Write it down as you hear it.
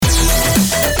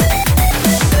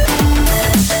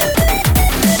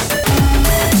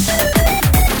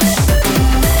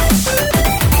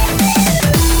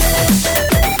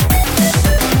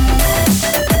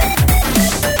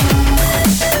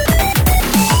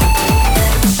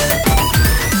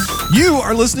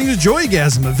are listening to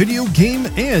Joygasm, a video game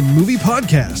and movie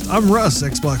podcast. I'm Russ,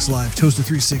 Xbox Live Toaster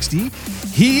 360.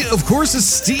 He, of course, is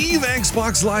Steve,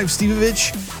 Xbox Live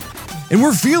Stevevich. And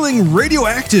we're feeling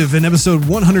radioactive in episode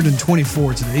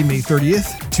 124 today, May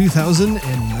 30th,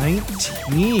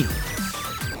 2019.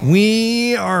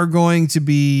 We are going to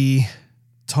be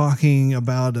talking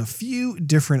about a few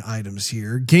different items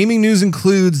here. Gaming news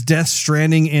includes Death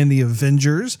Stranding and the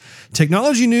Avengers.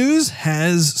 Technology news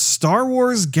has Star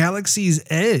Wars Galaxy's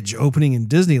Edge opening in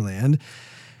Disneyland.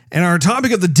 And our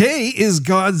topic of the day is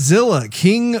Godzilla,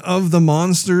 King of the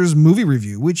Monsters movie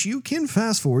review, which you can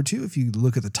fast forward to if you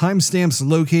look at the timestamps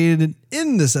located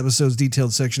in this episode's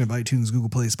detailed section of iTunes, Google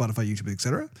Play, Spotify, YouTube,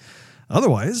 etc.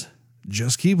 Otherwise,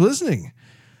 just keep listening.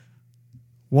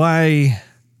 Why,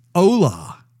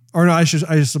 hola. Or no, I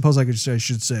suppose I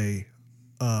should say,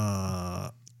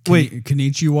 wait.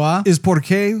 Konnichiwa? Is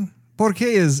porque? Porque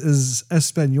is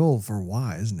Espanol for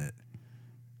why, isn't it?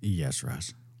 Yes,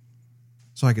 Russ.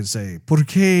 So I could say,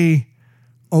 porque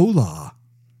hola,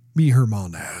 mi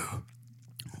hermano.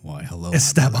 Why, hello.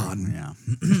 Esteban. Yeah.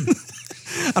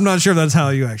 I'm not sure if that's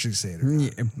how you actually say it. Yeah,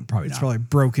 probably It's not. probably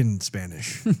broken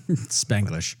Spanish.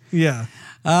 Spanglish. Yeah.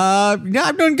 Yeah,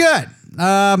 I'm doing good.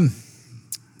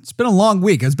 It's been a long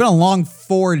week. It's been a long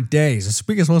 4 days. This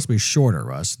week is supposed to be shorter,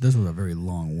 Russ. This was a very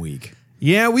long week.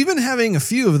 Yeah, we've been having a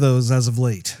few of those as of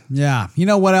late. Yeah. You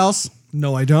know what else?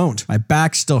 No, I don't. My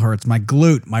back still hurts. My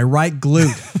right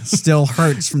glute still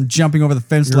hurts from jumping over the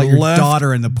fence to let your left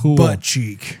daughter in the pool. Butt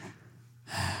cheek.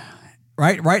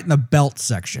 Right in the belt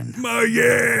section. My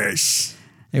yes.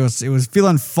 It was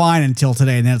feeling fine until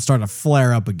today, and then it started to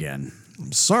flare up again.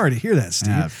 I'm sorry to hear that, Steve.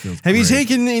 Yeah, it feels Have you great.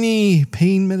 taken any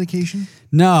pain medication?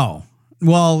 No.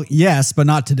 Well, yes, but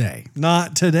not today.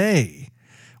 Not today.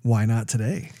 Why not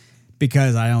today?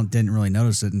 Because I didn't really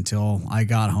notice it until I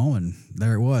got home, and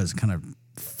there it was, kind of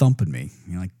thumping me,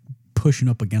 like pushing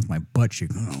up against my butt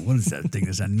cheek. Oh, what is that thing?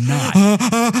 Is a knot?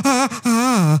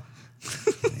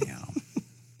 Yeah.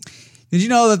 Did you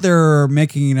know that they're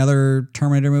making another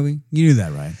Terminator movie? You knew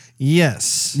that, right?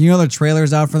 Yes. You know the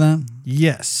trailer's out for that?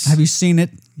 Yes. Have you seen it?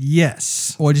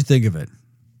 Yes. What'd you think of it?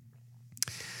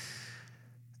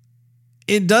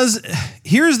 It does.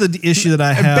 Here's the issue that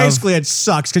I have. Basically, it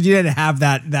sucks because you didn't have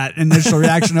that initial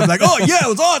reaction of like, oh, yeah, it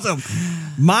was awesome.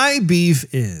 My beef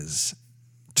is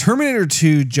Terminator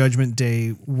 2 Judgment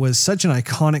Day was such an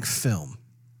iconic film.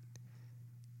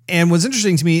 And what's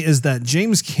interesting to me is that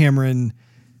James Cameron,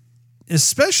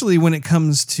 especially when it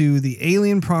comes to the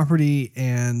Alien property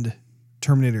and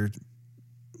Terminator,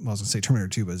 well, I was going to say Terminator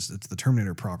 2, but it's the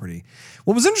Terminator property.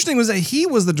 What was interesting was that he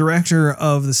was the director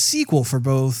of the sequel for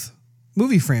both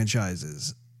movie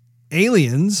franchises,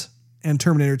 Aliens and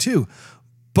Terminator 2,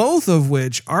 both of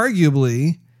which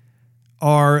arguably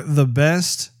are the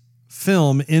best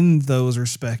film in those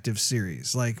respective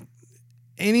series. Like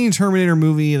any Terminator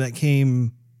movie that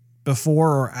came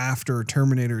before or after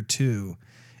Terminator 2,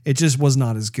 it just was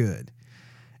not as good.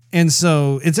 And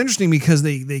so it's interesting because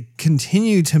they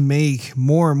continue to make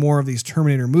more and more of these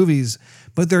Terminator movies,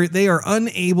 but they are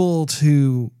unable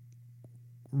to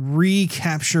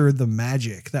recapture the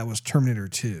magic that was Terminator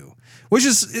 2, which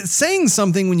is saying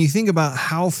something when you think about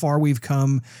how far we've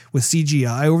come with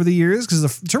CGI over the years, because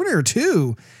the Terminator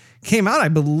 2 came out, I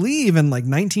believe, in like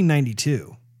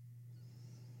 1992.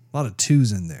 A lot of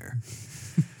twos in there.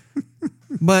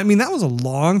 But I mean, that was a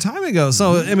long time ago.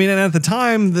 So, I mean, and at the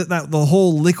time that the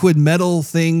whole liquid metal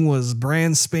thing was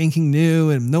brand spanking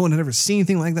new and no one had ever seen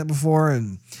anything like that before.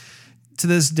 And to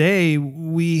this day,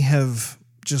 we have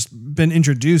just been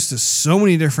introduced to so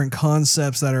many different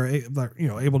concepts that are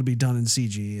able to be done in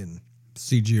CG and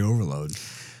CG overload.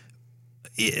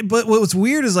 But what's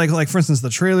weird is like for instance,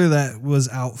 the trailer that was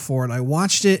out for it, I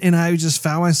watched it and I just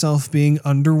found myself being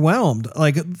underwhelmed.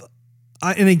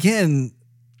 And again,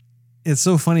 it's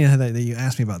so funny that you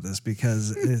asked me about this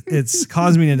because it's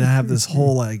caused me to have this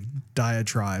whole like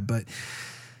diatribe. But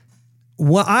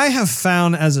what I have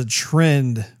found as a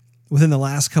trend within the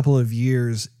last couple of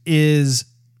years is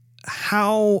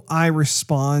how I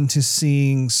respond to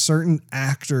seeing certain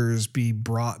actors be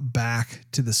brought back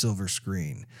to the silver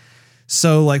screen.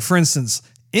 So like, for instance,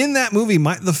 in that movie,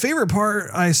 the favorite part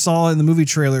I saw in the movie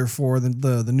trailer for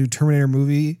the new Terminator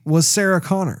movie was Sarah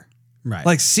Connor. Right.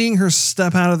 Like seeing her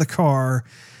step out of the car,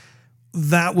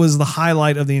 that was the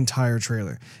highlight of the entire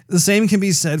trailer. The same can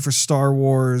be said for Star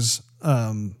Wars,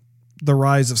 The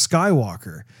Rise of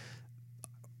Skywalker.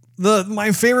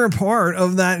 My favorite part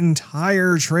of that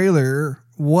entire trailer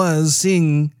was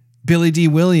seeing Billy D.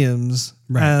 Williams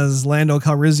as Lando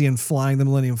Calrissian flying the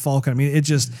Millennium Falcon. I mean,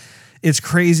 it's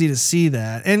crazy to see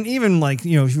that. And even like,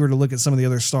 if you were to look at some of the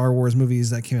other Star Wars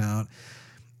movies that came out,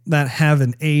 that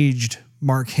haven't aged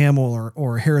Mark Hamill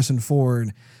or Harrison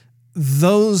Ford,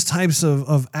 those types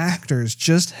of actors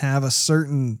just have a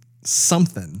certain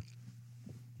something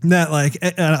that, like,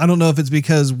 I don't know if it's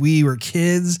because we were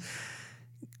kids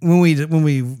when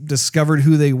we discovered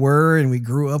who they were and we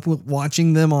grew up with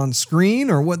watching them on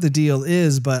screen, or what the deal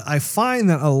is, but I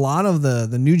find that a lot of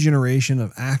the new generation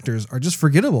of actors are just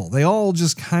forgettable. They all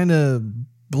just kind of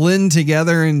blend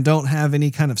together and don't have any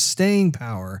kind of staying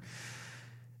power.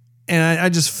 And I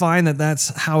just find that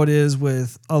that's how it is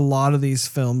with a lot of these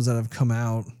films that have come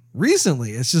out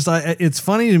recently. It's just, it's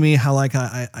funny to me how like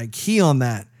I key on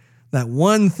that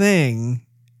one thing.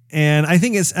 And I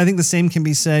think the same can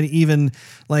be said even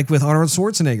like with Arnold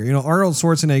Schwarzenegger. You know, Arnold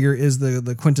Schwarzenegger is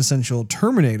the quintessential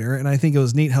Terminator. And I think it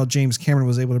was neat how James Cameron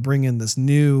was able to bring in this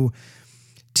new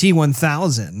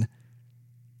T-1000.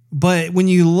 But when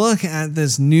you look at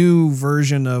this new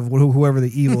version of whoever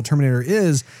the evil Terminator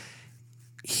is,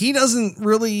 he doesn't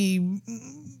really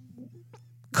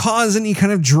cause any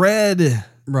kind of dread,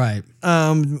 right,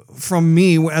 from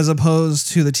me, as opposed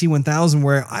to the T-1000,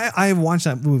 where I've watched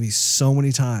that movie so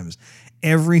many times.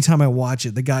 Every time I watch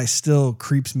it, the guy still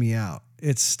creeps me out.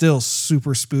 It's still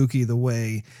super spooky the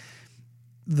way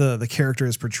the character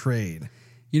is portrayed.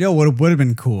 You know what would have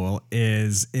been cool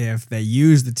is if they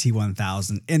used the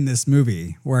T-1000 in this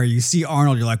movie, where you see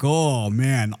Arnold, you're like, oh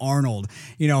man, Arnold,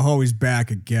 you know, oh, he's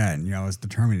back again, you know, as the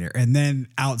Terminator. And then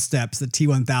out steps the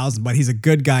T-1000, but he's a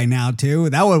good guy now too.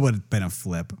 That would have been a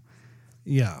flip.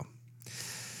 Yeah.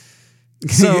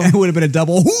 So it would have been a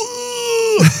double.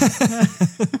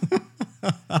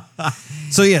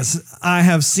 So yes, I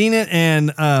have seen it,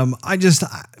 and I guess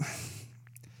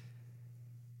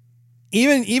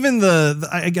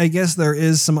there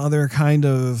is some other kind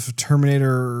of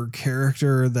Terminator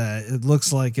character that it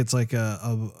looks like it's like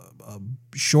a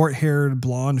short-haired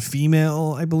blonde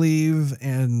female, I believe,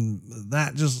 and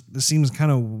that just seems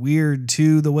kind of weird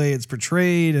too, the way it's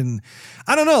portrayed. And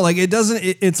I don't know, like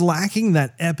it's lacking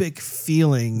that epic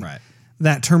feeling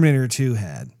that Terminator 2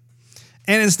 had.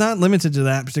 And it's not limited to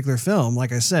that particular film.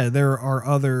 Like I said, there are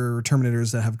other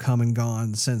Terminators that have come and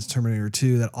gone since Terminator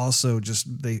 2 that also just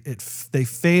they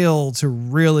fail to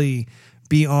really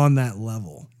be on that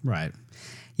level. Right.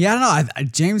 Yeah, I don't know.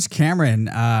 James Cameron,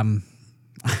 I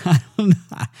don't know.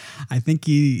 I think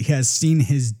he has seen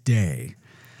his day.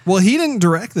 Well, he didn't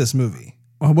direct this movie.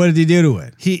 Well, what did he do to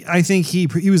it? I think he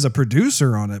was a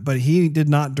producer on it, but he did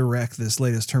not direct this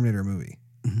latest Terminator movie.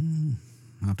 Mm-hmm.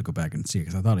 I'll have to go back and see,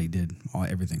 because I thought he did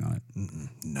everything on it.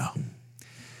 No,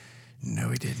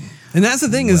 he didn't. And that's the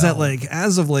thing, is that, like,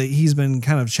 as of late, he's been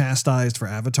kind of chastised for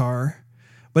Avatar.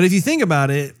 But if you think about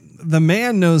it, the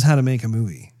man knows how to make a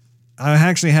movie. I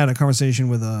actually had a conversation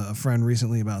with a friend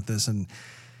recently about this, and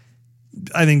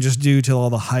I think just due to all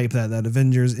the hype that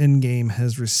Avengers Endgame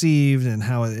has received and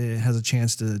how it has a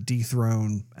chance to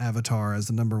dethrone Avatar as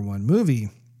the #1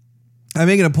 movie, I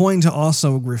make it a point to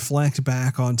also reflect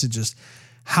back onto just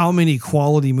how many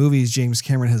quality movies James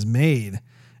Cameron has made.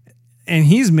 And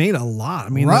he's made a lot. I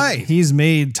mean, like, he's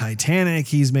made Titanic,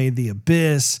 he's made The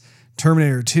Abyss,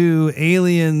 Terminator 2,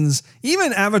 Aliens,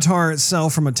 even Avatar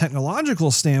itself from a technological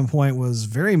standpoint was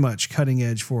very much cutting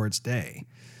edge for its day.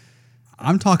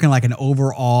 I'm talking like an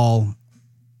overall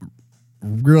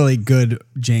really good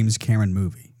James Cameron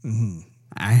movie. Mm-hmm.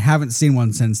 I haven't seen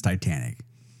one since Titanic.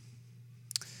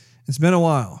 It's been a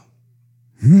while.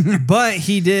 But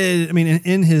he did, I mean,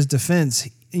 in his defense,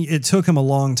 it took him a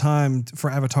long time for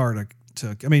Avatar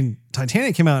to I mean,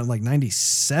 Titanic came out in like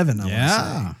 97, I want to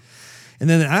say. And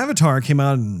then Avatar came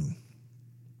out in,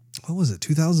 what was it,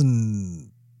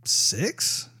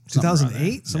 2006?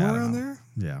 2008? Somewhere around there?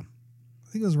 Yeah. I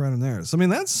think it was right in there. So, I mean,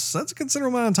 that's a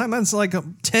considerable amount of time. That's like a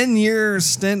 10-year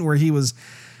stint where he was,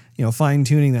 you know,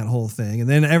 fine-tuning that whole thing. And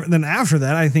then after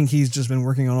that, I think he's just been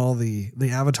working on all the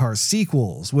Avatar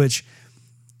sequels, which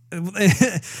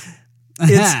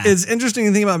it's interesting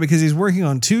to think about, because he's working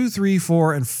on 2, 3,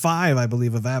 4, and 5, I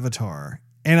believe, of Avatar.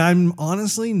 And I'm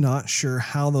honestly not sure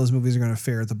how those movies are going to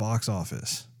fare at the box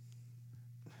office.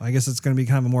 I guess it's going to be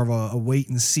kind of more of a wait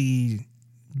and see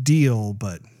deal.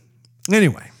 But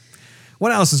anyway,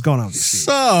 what else is going on with you,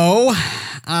 Steve? So,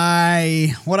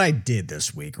 what I did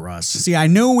this week, Russ. See, I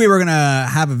knew we were going to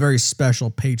have a very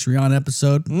special Patreon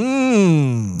episode.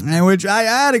 And which I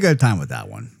had a good time with that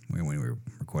one when we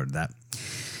recorded that.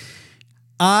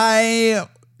 I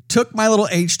took my little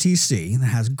HTC that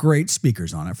has great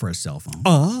speakers on it for a cell phone.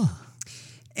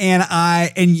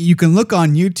 And you can look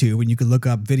on YouTube and you can look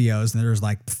up videos, and there's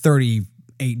like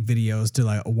 38 videos to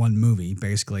like one movie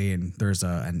basically, and there's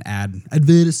an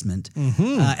advertisement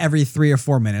every 3 or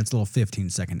 4 minutes, a little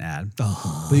 15-second ad.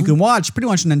 But you can watch pretty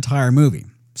much an entire movie.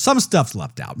 some stuff's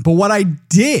left out. But what I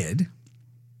did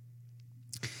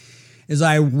is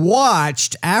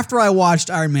after I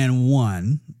watched Iron Man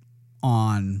 1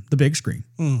 on the big screen,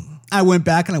 I went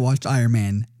back and I watched Iron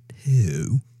Man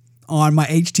 2 on my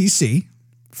HTC,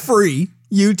 free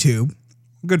YouTube.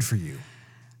 Good for you.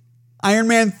 Iron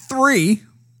Man 3,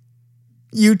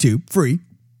 YouTube, free,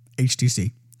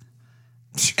 HTC.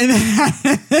 And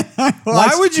then Why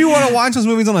would you want to watch those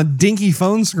movies on a dinky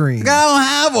phone screen? I don't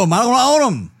have them. I don't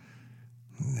own them.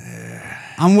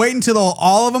 I'm waiting till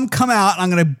all of them come out, and I'm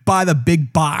going to buy the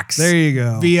big box. There you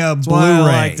go. Via That's Blu-ray. what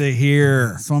I like to hear.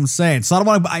 That's what I'm saying. So I don't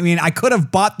want to. I mean, I could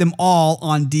have bought them all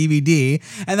on DVD,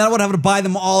 and then I would have to buy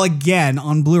them all again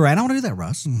on Blu-ray. I don't want to do that,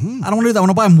 Russ. I don't want to do that. I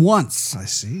want to buy them once. I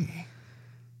see.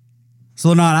 So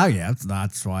they're not out yet.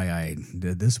 That's why I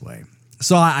did this way.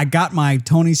 So I got my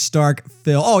Tony Stark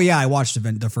film. Oh yeah, I watched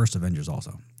the first Avengers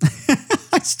also.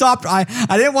 I stopped. I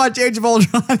didn't watch Age of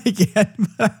Ultron again,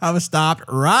 but I was stopped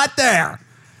right there.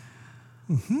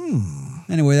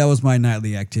 Anyway, that was my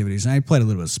nightly activities. I played a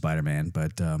little bit of Spider-Man,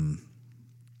 but that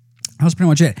was pretty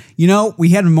much it. You know, we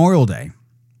had Memorial Day.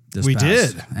 We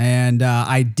did. And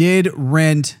I did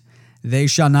rent They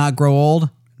Shall Not Grow Old.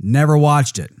 Never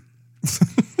watched it.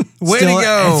 Way to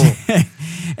go.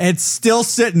 It's still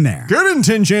sitting there. Good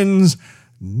intentions,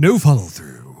 no follow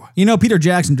through. You know, Peter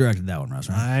Jackson directed that one, Russ,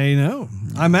 right? I know.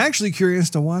 I'm actually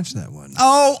curious to watch that one.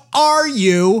 Oh, are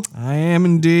you? I am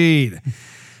indeed.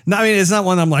 No, I mean, it's not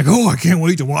one I'm like, oh, I can't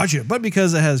wait to watch it. But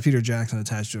because it has Peter Jackson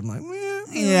attached to it, I'm like,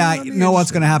 Yeah, you know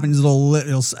what's going to happen is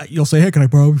you'll say, hey, can I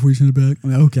borrow before you send it back?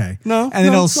 I'm like, okay. No. And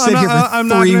then it'll sit here for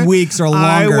 3 weeks or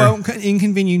longer. I won't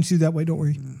inconvenience you that way, don't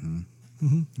worry.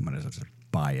 I'm going to just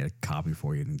buy a copy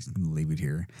for you and leave it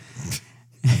here.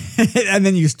 And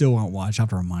then you still won't watch. I have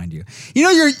to remind you. You know,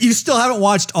 you still haven't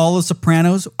watched all The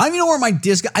Sopranos. I don't even know where my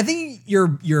disc. I think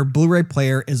your Blu-ray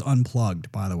player is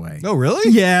unplugged. By the way. Oh,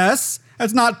 really? Yes,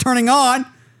 it's not turning on.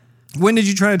 When did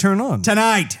you try to turn it on?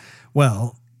 Tonight.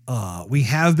 Well, we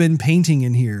have been painting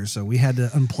in here, so we had to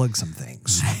unplug some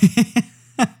things.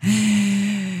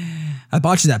 I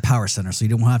bought you that power center, so you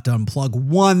don't have to unplug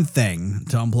one thing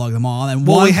to unplug them all, and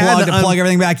Well, one we had plug to to plug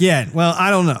everything back in. Well,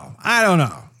 I don't know.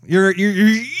 You're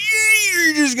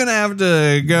just gonna have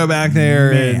to go back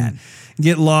there and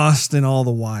get lost in all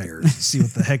the wires, see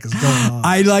what the heck is going on.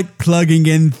 I like plugging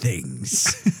in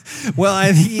things.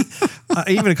 Well,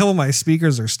 even a couple of my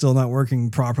speakers are still not working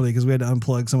properly because we had to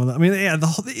unplug some of them. I mean, yeah,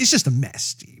 it's just a mess,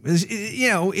 Steve.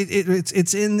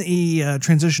 It's in the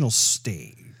transitional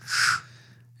stage.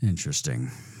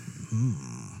 Interesting.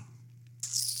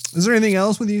 Is there anything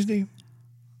else with you, Steve?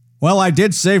 Well, I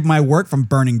did save my work from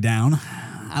burning down.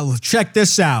 I will check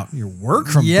this out. Your work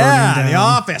from burning Yeah, down? the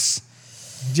office.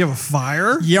 Did you have a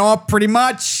fire? Yeah, pretty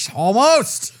much.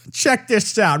 Almost. Check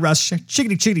this out, Russ.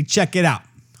 Chickity, check it out.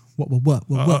 What?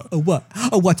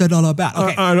 Oh, what's that all about?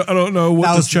 Okay. I don't know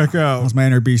what to check out. That was my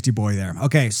inner beastie boy there.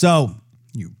 Okay, so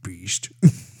You beast.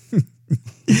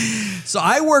 So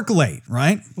I work late,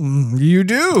 right? You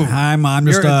do. I'm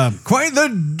just You're quite the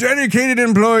dedicated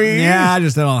employee. yeah, I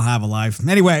just don't have a life.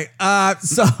 Anyway,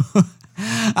 so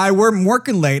I'm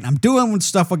working late. I'm doing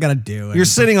stuff I gotta do. You're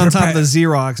sitting on top of the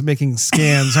Xerox making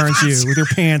scans, aren't you, with your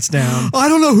pants down? I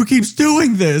don't know who keeps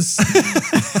doing this.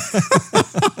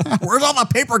 Where's all the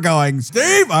paper going,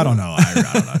 Steve? I don't know. I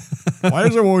don't know. Why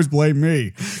does everyone always blame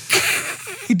me?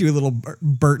 You do a little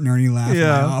Bert and Ernie laugh in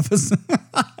my office.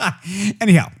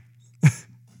 Anyhow.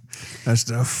 That's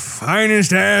the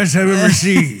finest ass I've ever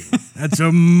seen. That's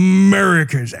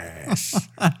America's ass.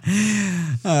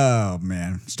 Oh,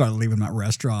 man. Start leaving them at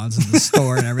restaurants and the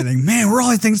store and everything. Man, where are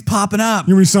all these things popping up?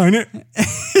 You want me to sign it?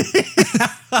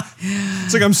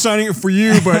 It's like I'm signing it for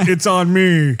you, but it's on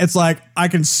me. It's like I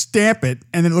can stamp it,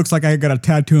 and then it looks like I got a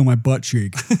tattoo on my butt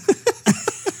cheek.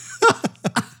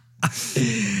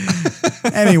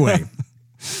 Anyway.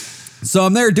 So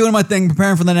I'm there doing my thing,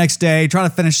 preparing for the next day, trying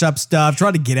to finish up stuff,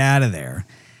 trying to get out of there.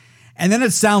 And then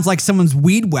it sounds like someone's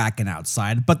weed whacking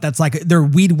outside, but that's like they're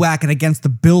weed whacking against the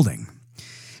building.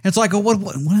 It's like, what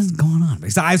is going on?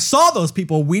 Because I saw those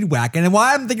people weed whacking, and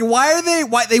I'm thinking, why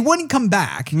they wouldn't come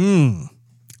back.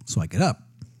 So I get up,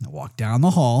 I walk down the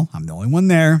hall. I'm the only one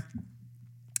there.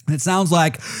 And it sounds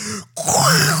like,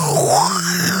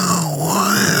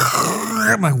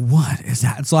 I'm like, what is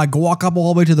that? So I walk up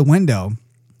all the way to the window.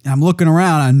 And I'm looking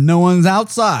around and no one's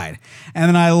outside. And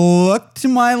then I look to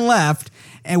my left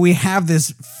and we have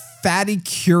this fatty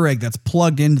Keurig that's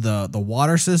plugged into the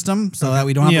water system so that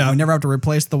we never have to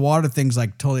replace the water. Things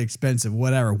like totally expensive,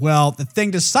 whatever. Well, the thing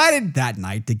decided that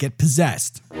night to get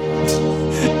possessed.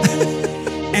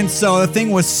 And And so the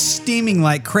thing was steaming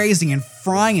like crazy and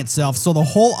frying itself. So the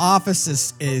whole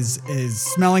office is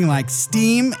smelling like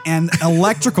steam and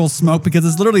electrical smoke because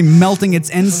it's literally melting its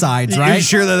insides, Are right? you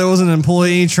sure that there was an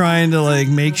employee trying to like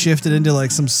makeshift it into like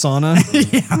some sauna?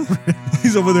 Yeah.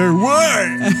 He's over there. What?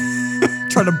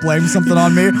 Trying to blame something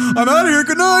on me. I'm out of here.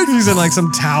 Good night. He's in like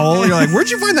some towel. You're like, where'd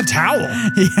you find the towel?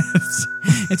 Yes.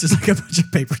 It's just like a bunch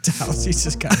of paper towels. He's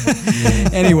just got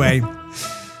it. Anyway,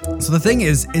 so the thing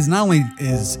is not only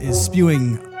is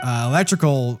spewing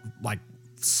electrical like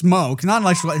smoke, not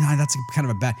electrical. That's kind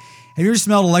of a bad. Have you ever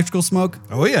smelled electrical smoke?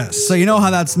 Oh yes. So you know how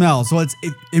that smells. So it's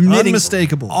emitting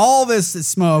Unmistakable. all this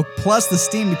smoke plus the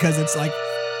steam because it's like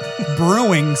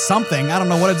brewing something. I don't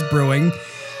know what it's brewing.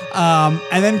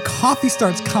 And then coffee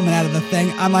starts coming out of the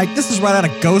thing. I'm like, this is right out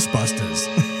of Ghostbusters.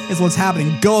 Is what's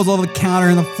happening. Goes over the counter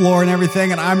and the floor and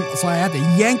everything. And so I have to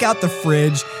yank out the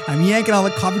fridge. I'm yanking out the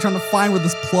coffee, trying to find where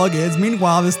this plug is.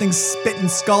 Meanwhile, this thing's spitting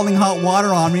scalding hot water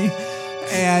on me.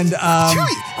 And yeah, I'm gonna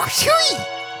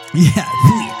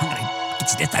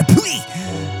get you that.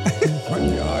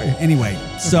 Anyway,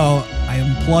 so I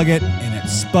unplug it and it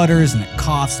sputters and it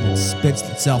coughs and it spits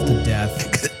itself to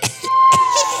death.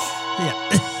 Yeah.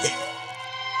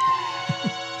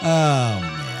 Oh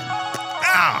man.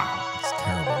 It's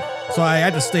terrible. So I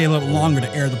had to stay a little longer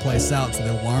to air the place out so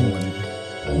the alarm wouldn't.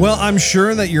 Well, I'm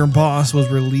sure that your boss was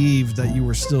relieved that you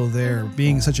were still there,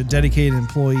 being such a dedicated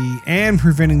employee and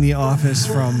preventing the office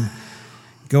from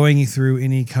going through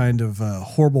any kind of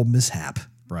horrible mishap.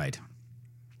 Right.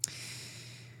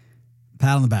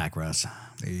 Pat on the back, Russ.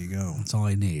 There you go. That's all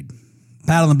I need.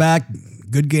 Pat on the back.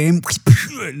 Good game.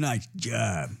 Nice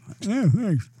job.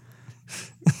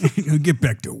 Get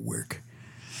back to work.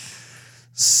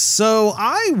 So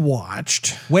I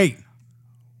watched. Wait.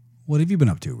 What have you been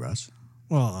up to, Russ?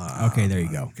 Well, Okay, there you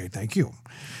go. Okay, thank you.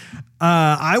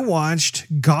 I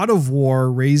watched God of War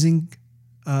Raising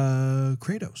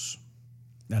Kratos.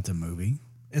 That's a movie.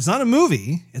 It's not a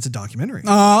movie; it's a documentary.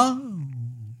 Oh.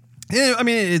 Yeah, I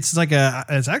mean, it's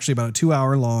actually about a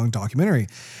 2-hour long documentary.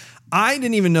 I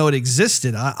didn't even know it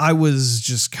existed. I was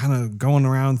just kind of going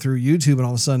around through YouTube, and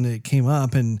all of a sudden it came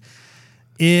up, and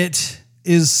it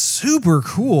is super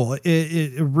cool.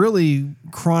 It really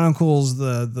chronicles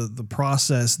the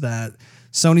process that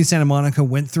Sony Santa Monica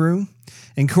went through,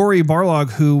 and Cory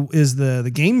Barlog, who is the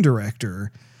game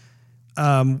director.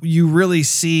 You really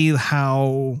see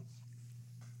how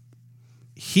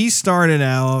he started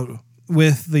out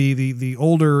with the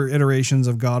older iterations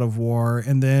of God of War,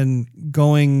 and then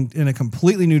going in a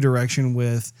completely new direction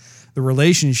with the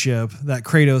relationship that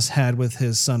Kratos had with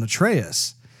his son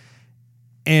Atreus.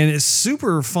 And it's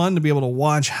super fun to be able to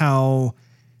watch how,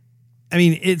 I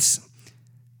mean,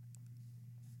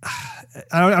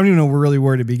 I don't even know really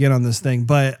where to begin on this thing,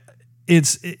 but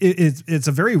it's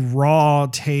a very raw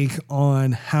take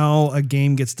on how a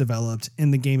game gets developed in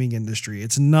the gaming industry.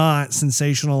 It's not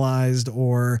sensationalized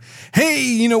or,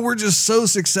 hey, we're just so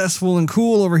successful and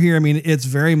cool over here. I mean, it's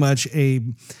very much a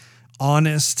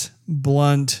honest,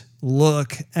 blunt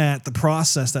look at the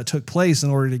process that took place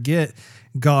in order to get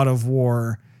God of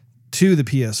War to the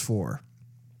PS4.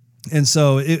 And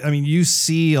so, you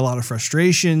see a lot of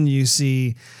frustration, you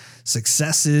see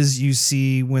successes, you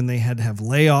see when they had to have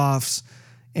layoffs,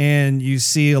 and you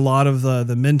see a lot of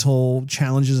the mental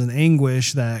challenges and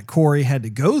anguish that Cory had to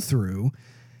go through.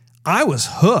 I was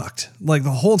hooked like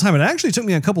the whole time. It actually took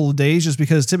me a couple of days just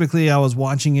because typically I was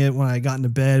watching it when I got into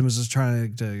bed and was just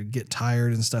trying to get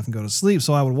tired and stuff and go to sleep.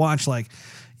 So I would watch like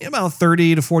about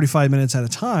 30 to 45 minutes at a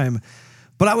time.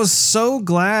 But I was so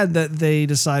glad that they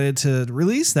decided to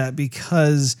release that,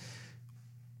 because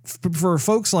for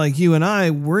folks like you and I,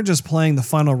 we're just playing the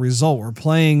final result. We're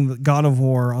playing God of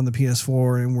War on the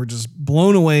PS4, and we're just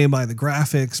blown away by the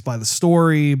graphics, by the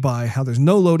story, by how there's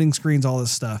no loading screens, all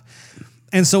this stuff.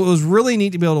 And so it was really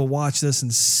neat to be able to watch this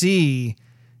and see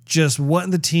just what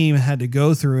the team had to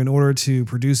go through in order to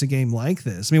produce a game like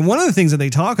this. I mean, one of the things that they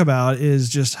talk about is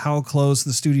just how close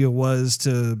the studio was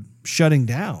to shutting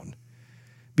down,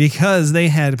 because they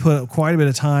had put quite a bit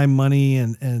of time, money,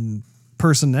 and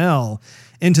personnel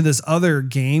into this other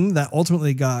game that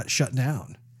ultimately got shut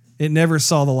down. It never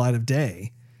saw the light of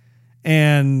day.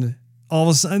 And all of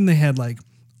a sudden they had like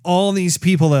all these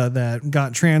people that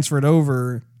got transferred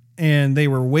over, and they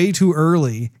were way too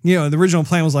early. The original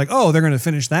plan was like, oh, they're going to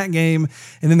finish that game,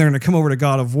 and then they're going to come over to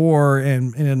God of War,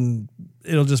 and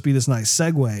it'll just be this nice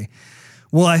segue.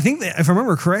 Well, I think that, if I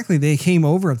remember correctly, they came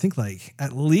over, I think like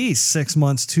at least 6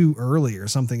 months too early or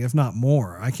something, if not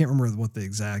more. I can't remember what the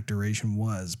exact duration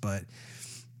was, but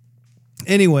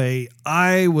anyway,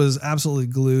 I was absolutely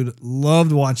glued,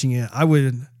 loved watching it. I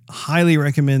would highly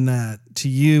recommend that to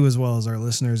you as well as our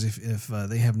listeners if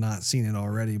they have not seen it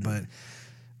already. But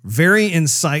very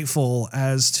insightful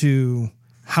as to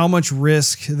how much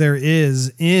risk there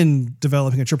is in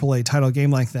developing a AAA title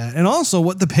game like that. And also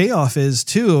what the payoff is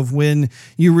too of when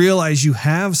you realize you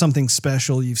have something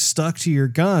special, you've stuck to your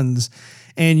guns,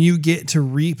 and you get to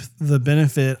reap the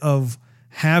benefit of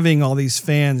having all these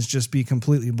fans just be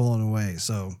completely blown away.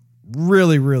 So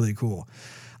really, really cool.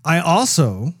 I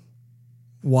also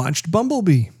watched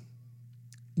Bumblebee.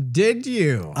 Did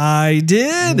you? I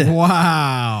did.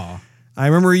 Wow. I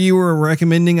remember you were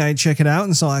recommending I check it out,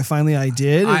 and so I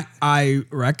did. I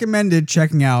recommended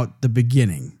checking out the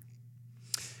beginning.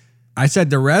 I said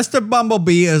the rest of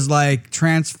Bumblebee is like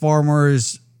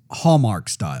Transformers Hallmark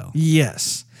style.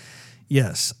 Yes.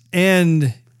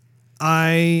 And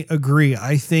I agree.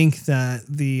 I think that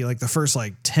the first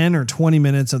 10 or 20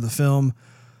 minutes of the film,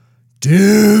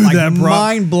 dude, that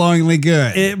mind-blowingly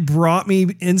good. It brought me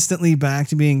instantly back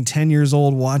to being 10 years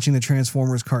old watching the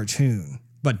Transformers cartoon.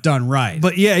 But done right.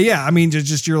 But yeah. I mean,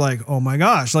 just you're like, oh my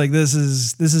gosh, like this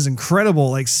is incredible.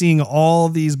 Like seeing all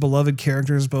these beloved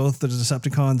characters, both the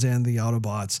Decepticons and the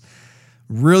Autobots,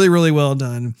 really, really well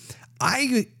done.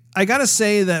 I gotta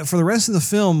say that for the rest of the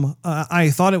film, I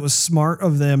thought it was smart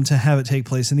of them to have it take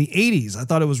place in the 80s. I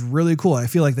thought it was really cool. I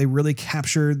feel like they really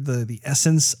captured the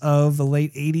essence of the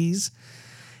late 80s.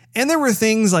 And there were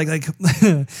things like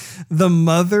the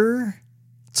mother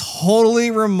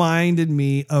totally reminded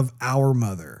me of our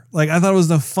mother. Like I thought it was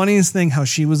the funniest thing how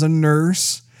she was a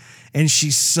nurse and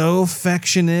she's so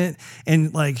affectionate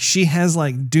and like she has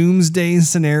like doomsday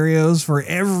scenarios for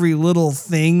every little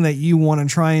thing that you want to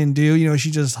try and do. You know,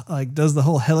 she just like does the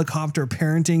whole helicopter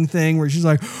parenting thing where she's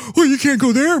like, well, you can't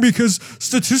go there because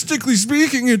statistically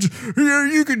speaking,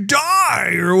 you could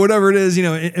die or whatever it is, you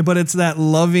know, but it's that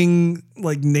loving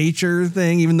like nature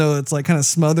thing, even though it's like kind of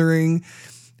smothering.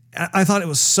 I thought it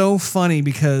was so funny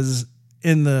because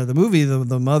in the movie,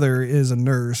 the mother is a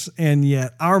nurse, and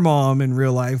yet our mom in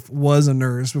real life was a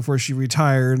nurse before she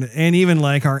retired. And even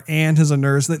like our aunt is a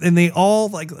nurse, and they all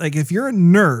like if you're a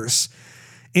nurse,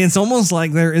 it's almost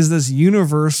like there is this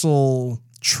universal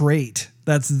trait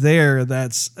that's there.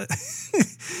 That's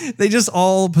they just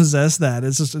all possess that.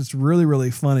 It's really,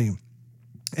 really funny.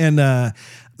 And,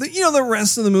 the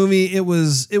rest of the movie, it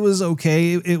was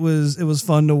okay. It was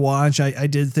fun to watch. I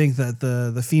did think that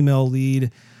the female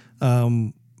lead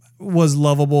was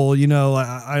lovable. You know,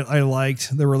 I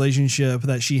liked the relationship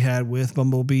that she had with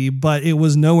Bumblebee, but it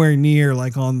was nowhere near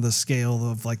like on the scale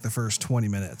of like the first 20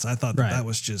 minutes. I thought that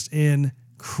was just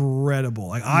incredible.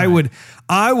 Like I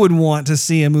would want to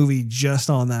see a movie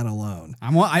just on that alone.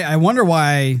 I wonder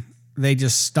why they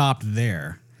just stopped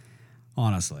there.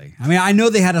 Honestly, I mean, I know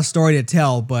they had a story to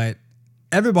tell, but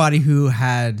everybody who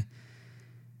had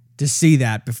to see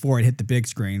that before it hit the big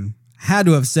screen had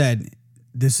to have said,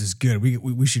 "This is good.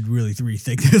 We should really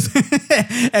rethink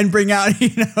this and bring out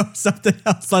something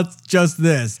else. That's just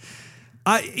this."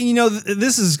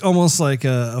 This is almost like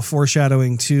a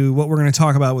foreshadowing to what we're going to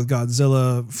talk about with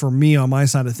Godzilla for me on my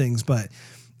side of things, but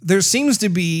there seems to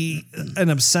be an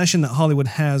obsession that Hollywood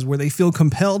has where they feel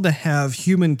compelled to have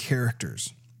human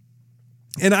characters.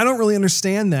 And I don't really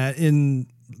understand that in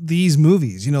these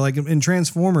movies. You know, like in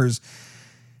Transformers,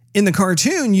 in the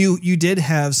cartoon, you did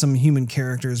have some human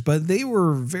characters, but they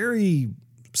were very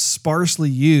sparsely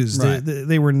used. Right.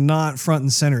 They were not front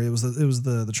and center. It was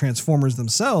the Transformers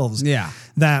themselves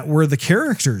that were the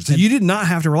characters. You did not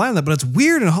have to rely on that. But it's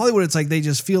weird in Hollywood. It's like they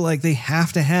just feel like they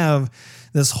have to have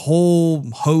this whole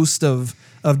host of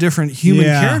different human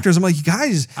characters. I'm like, you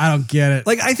guys, I don't get it.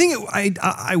 Like, I think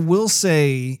I will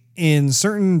say in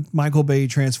certain Michael Bay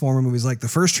Transformer movies, like the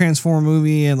first Transformer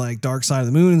movie and like Dark Side of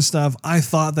the Moon and stuff, I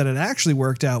thought that it actually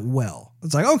worked out well.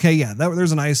 It's like, okay, yeah,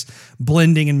 there's a nice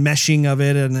blending and meshing of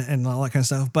it and all that kind of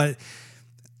stuff. But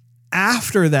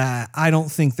after that, I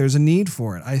don't think there's a need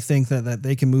for it. I think that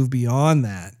they can move beyond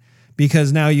that.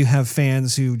 Because now you have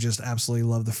fans who just absolutely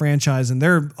love the franchise, and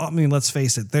let's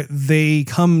face it, they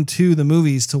come to the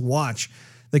movies to watch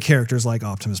the characters like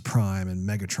Optimus Prime and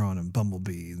Megatron and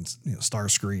Bumblebee and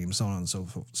Starscream, so on and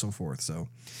so forth. So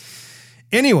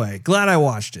anyway, glad I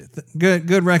watched it.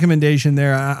 Good recommendation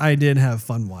there. I did have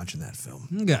fun watching that film.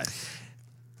 Good.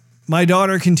 My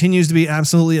daughter continues to be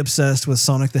absolutely obsessed with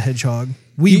Sonic the Hedgehog.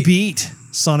 We beat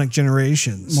Sonic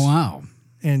Generations. Wow.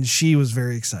 And she was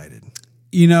very excited.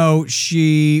 You know,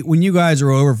 when you guys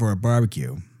were over for a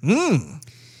barbecue,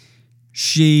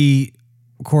 she,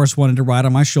 of course, wanted to ride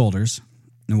on my shoulders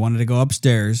and wanted to go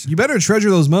upstairs. You better treasure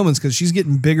those moments because she's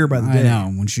getting bigger by the day. I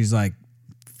know. When she's like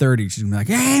 30, she's gonna be like,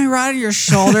 "Hey, right on your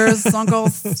shoulders, Uncle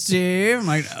Steve." I'm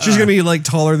like, She's gonna be like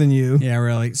taller than you. yeah,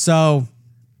 really. So,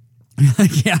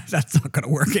 yeah, that's not gonna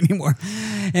work anymore.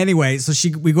 Anyway, so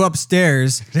we go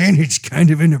upstairs. And it's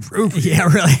kind of inappropriate.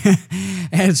 Yeah, really.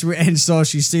 and so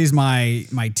she sees my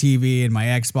TV and my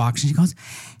Xbox, and she goes,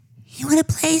 "You want to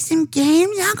play some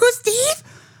games, Uncle Steve?"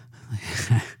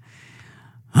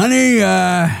 Honey,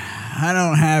 I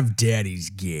don't have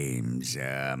Daddy's games.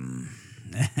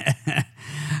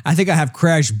 I think I have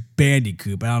Crash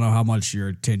Bandicoot, but I don't know how much your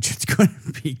attention's going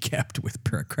to be kept with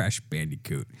Crash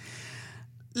Bandicoot.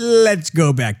 Let's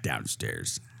go back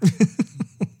downstairs.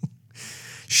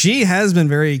 She has been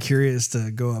very curious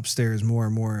to go upstairs more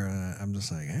and more. I'm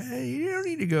just like, hey, you don't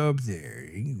need to go up there.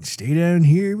 You can stay down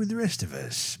here with the rest of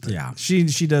us. But Yeah. She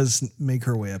does make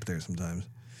her way up there sometimes.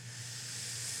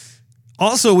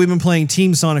 Also, we've been playing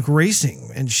Team Sonic Racing,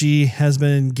 and she has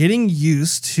been getting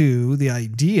used to the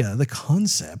idea, the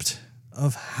concept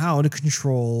of how to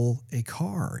control a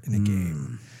car in a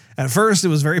game. At first, it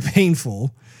was very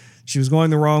painful. She was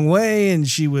going the wrong way, and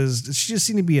she just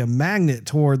seemed to be a magnet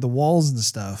toward the walls and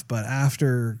stuff. But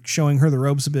after showing her the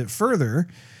ropes a bit further,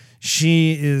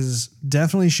 she is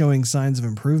definitely showing signs of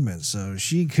improvement. So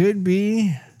she could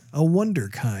be a wonder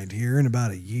kind here in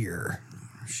about a year.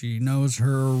 She knows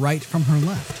her right from her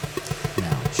left.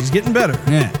 Now she's getting better.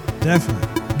 Yeah.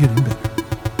 Definitely getting better.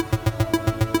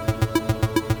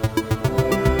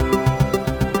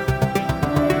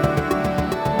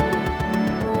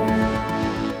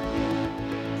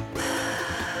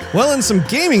 Well, in some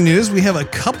gaming news, we have a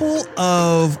couple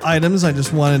of items I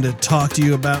just wanted to talk to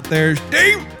you about there,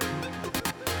 Dave.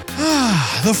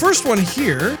 The first one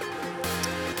here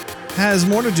has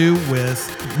more to do with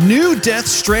new Death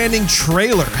Stranding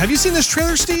trailer. Have you seen this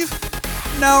trailer, Steve?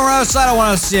 No, Russ, I don't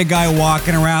want to see a guy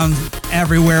walking around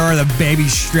everywhere with a baby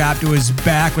strapped to his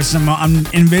back with some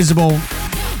invisible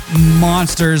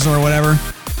monsters or whatever.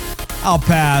 I'll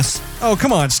pass. Oh,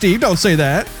 come on, Steve. Don't say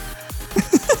that.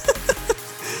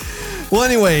 Well,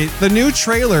 anyway, the new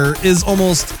trailer is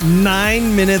almost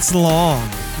 9 minutes long.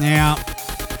 Yeah.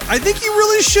 I think you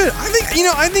really should.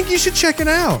 I think you should check it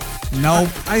out. Nope.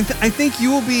 I think you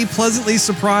will be pleasantly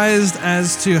surprised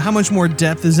as to how much more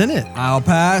depth is in it. I'll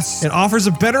pass. It offers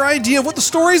a better idea of what the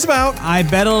story's about. I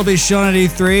bet it'll be shown at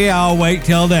E3. I'll wait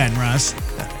till then, Russ.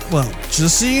 Well,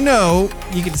 just so you know,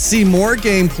 you get to see more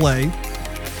gameplay.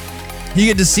 You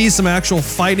get to see some actual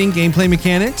fighting gameplay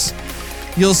mechanics.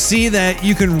 You'll see that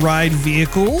you can ride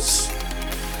vehicles.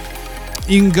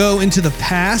 You can go into the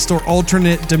past or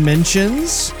alternate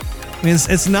dimensions. I mean,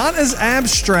 it's not as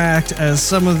abstract as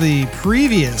some of the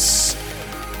previous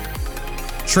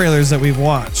trailers that we've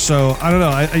watched. So I don't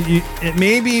know. It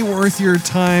may be worth your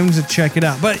time to check it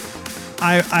out. But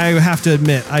I have to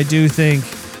admit, I do think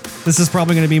this is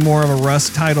probably going to be more of a Russ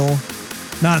title,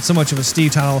 not so much of a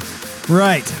Steve title.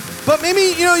 Right. But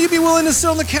maybe, you'd be willing to sit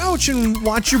on the couch and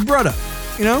watch your brother,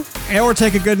 Or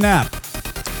take a good nap.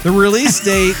 The release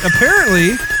date apparently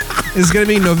is going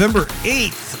to be November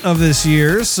 8th of this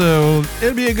year, so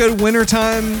it'll be a good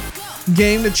wintertime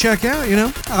game to check out,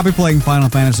 I'll be playing Final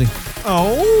Fantasy.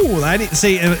 Oh, I need to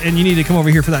say, and you need to come over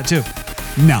here for that too,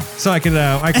 No. so I can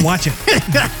watch it.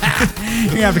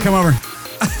 You have to come over.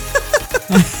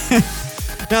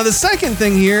 Now, the second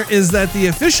thing here is that the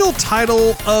official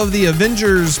title of the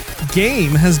Avengers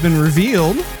game has been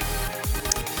revealed.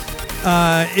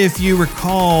 If you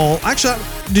recall, actually,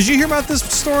 did you hear about this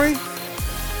story?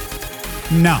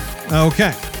 No.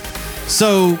 Okay.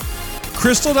 So,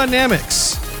 Crystal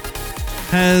Dynamics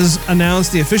has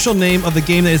announced the official name of the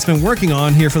game that it's been working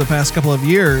on here for the past couple of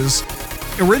years.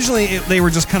 Originally, they were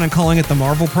just kind of calling it the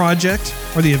Marvel Project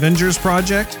or the Avengers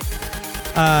Project.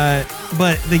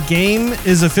 But the game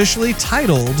is officially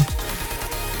titled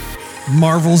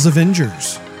Marvel's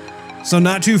Avengers. So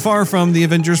not too far from the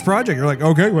Avengers Project. You're like,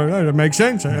 okay, well, that makes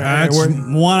sense. That's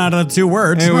one out of the two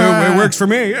words. It works for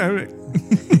me.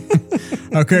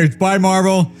 Okay, it's by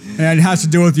Marvel, and it has to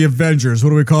do with the Avengers. What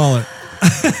do we call it?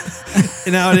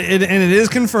 Now, it is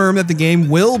confirmed that the game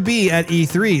will be at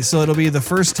E3, so it'll be the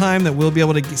first time that we'll be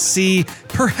able to see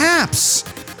perhaps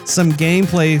some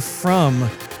gameplay from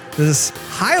this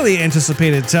highly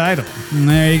anticipated title.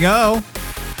 There you go.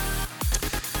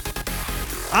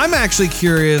 I'm actually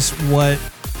curious what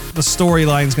the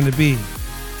storyline's going to be.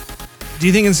 Do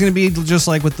you think it's going to be just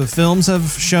like what the films have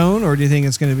shown, or do you think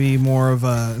it's going to be more of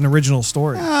an original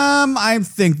story? I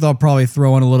think they'll probably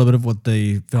throw in a little bit of what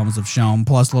the films have shown,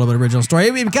 plus a little bit of original story.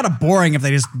 It'd be kind of boring if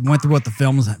they just went through what the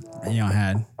films had.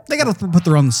 They got to put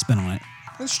their own spin on it.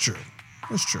 That's true.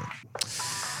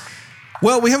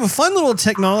 Well, we have a fun little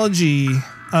technology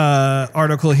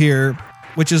article here.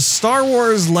 which is Star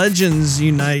Wars Legends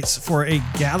Unites for a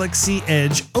Galaxy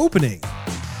Edge opening.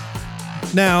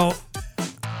 Now,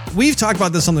 we've talked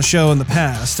about this on the show in the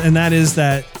past, and that is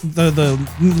that the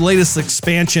latest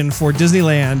expansion for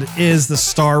Disneyland is the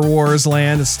Star Wars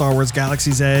land, the Star Wars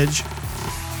Galaxy's Edge.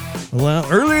 Well,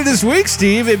 earlier this week,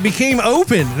 Steve, it became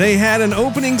open. They had an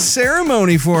opening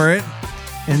ceremony for it,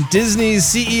 and Disney's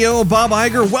CEO Bob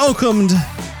Iger welcomed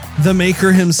the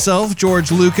maker himself,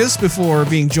 George Lucas, before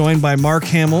being joined by Mark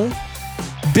Hamill,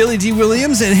 Billy D.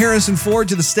 Williams, and Harrison Ford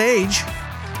to the stage.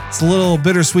 It's a little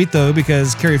bittersweet, though,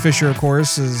 because Carrie Fisher, of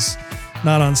course, is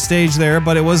not on stage there,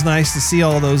 but it was nice to see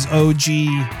all those OG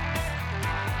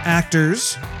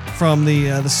actors from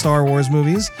the Star Wars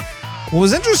movies. What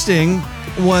was interesting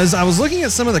was I was looking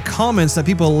at some of the comments that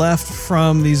people left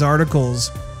from these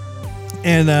articles,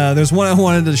 and there's one I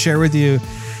wanted to share with you.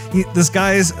 This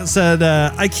guy said,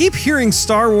 I keep hearing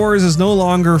Star Wars is no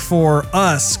longer for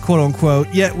us, quote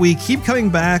unquote, yet we keep coming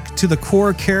back to the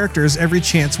core characters every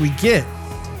chance we get.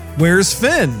 Where's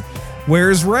Finn?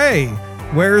 Where's Rey?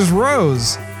 Where's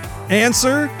Rose?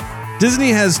 Answer, Disney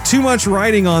has too much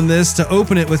writing on this to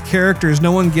open it with characters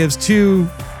no one gives two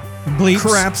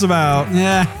craps about.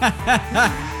 Yeah.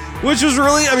 Which was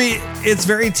really, I mean, it's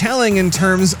very telling in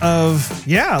terms of,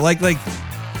 yeah, like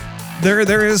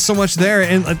there is so much there.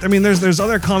 And I mean, there's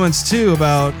other comments too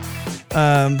about,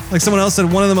 like someone else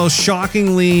said, one of the most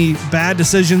shockingly bad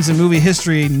decisions in movie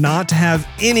history not to have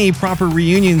any proper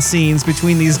reunion scenes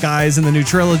between these guys in the new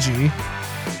trilogy.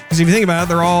 Because if you think about it,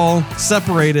 they're all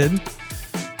separated.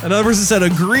 Another person said,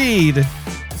 agreed.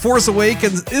 Force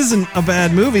Awakens isn't a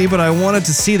bad movie, but I wanted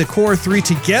to see the core three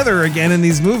together again in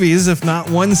these movies, if not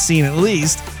one scene at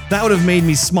least. That would have made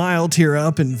me smile, tear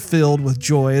up, and filled with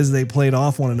joy as they played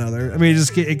off one another. I mean,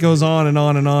 it goes on and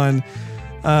on and on.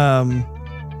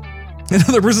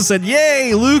 Another person said,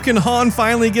 yay, Luke and Han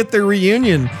finally get their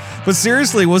reunion. But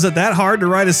seriously, was it that hard to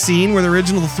write a scene where the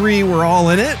original three were all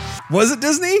in it? Was it,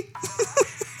 Disney?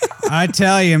 I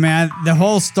tell you, man, the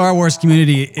whole Star Wars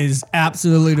community is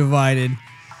absolutely divided.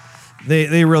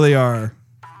 They really are.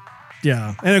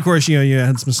 Yeah. And of course, you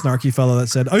had some snarky fellow that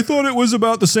said, I thought it was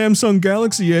about the Samsung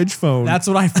Galaxy Edge phone. That's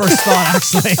what I first thought,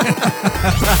 actually.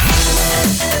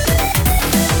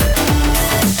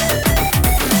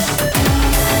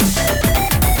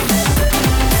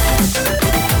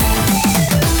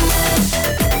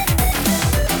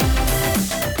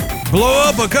 Blow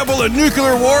up a couple of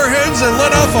nuclear warheads and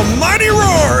let off a mighty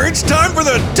roar. It's time for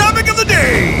the topic of the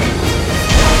day.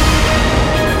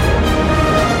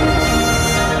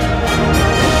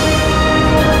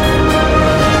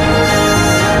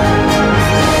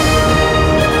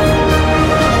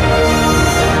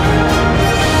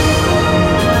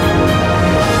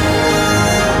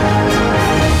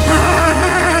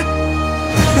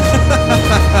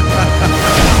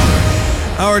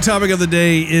 Our topic of the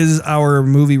day is our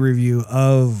movie review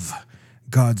of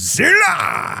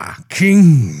Godzilla,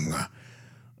 King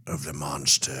of the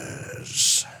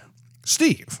Monsters.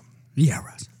 Steve. Yeah,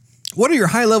 Russ. What are your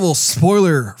high-level,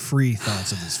 spoiler-free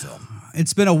thoughts of this film?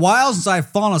 It's been a while since I've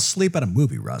fallen asleep at a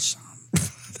movie, Russ.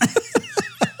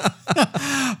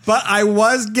 But I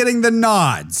was getting the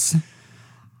nods.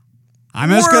 I'm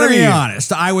just going to be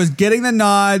honest. I was getting the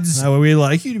nods. We'd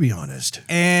like you to be honest.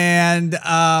 And,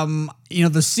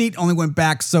 the seat only went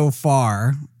back so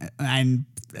far. And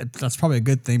that's probably a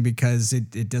good thing because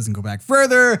it doesn't go back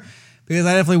further. Because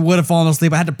I definitely would have fallen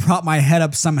asleep. I had to prop my head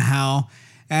up somehow.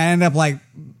 And I ended up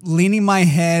leaning my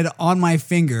head on my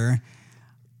finger,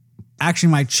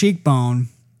 actually my cheekbone,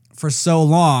 for so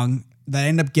long that I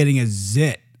ended up getting a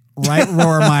zit right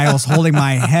where I was holding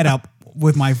my head up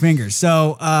with my fingers.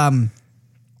 So,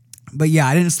 but yeah,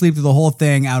 I didn't sleep through the whole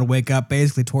thing. I would wake up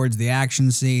basically towards the action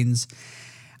scenes.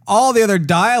 All the other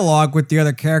dialogue with the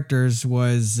other characters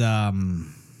was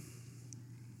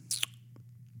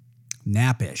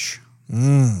nappish.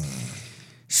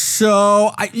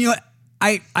 So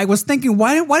I was thinking,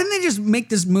 why didn't they just make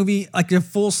this movie like a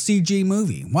full CG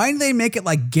movie? Why didn't they make it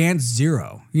like Gantz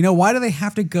Zero? Why do they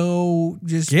have to go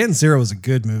just... Gantz Zero was a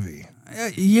good movie.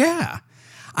 Yeah.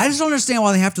 I just don't understand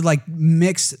why they have to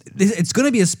mix. It's going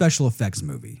to be a special effects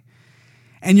movie.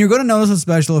 And you're going to notice the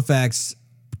special effects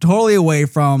totally away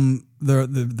from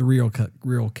the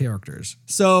real characters.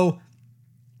 So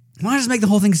why not just make the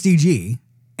whole thing CG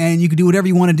and you can do whatever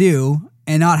you want to do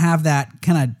and not have that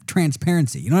kind of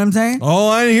transparency. You know what I'm saying? Oh,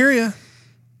 I hear you.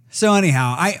 So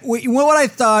anyhow, what I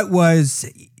thought was,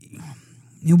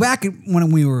 back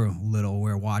when we were little, we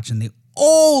were watching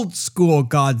old school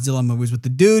Godzilla movies with the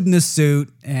dude in the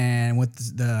suit and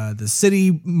with the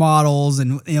city models,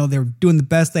 and they're doing the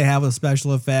best they have with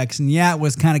special effects. And yeah, it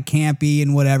was kind of campy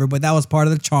and whatever, but that was part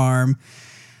of the charm.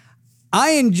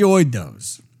 I enjoyed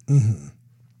those. Mm-hmm.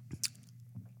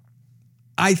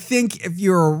 I think if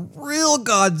you're a real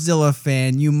Godzilla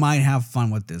fan, you might have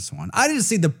fun with this one. I didn't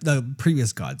see the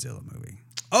previous Godzilla movie.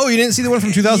 Oh, you didn't see the one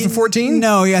from 2014?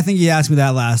 No, I think you asked me that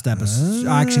last episode.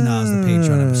 Actually, no, it was the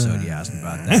Patreon episode you asked me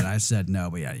about that. I said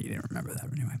no, but yeah, you didn't remember that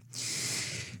anyway.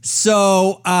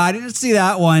 So I didn't see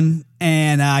that one,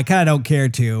 and I kind of don't care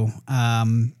to.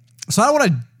 So I don't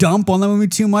want to dump on the movie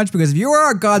too much, because if you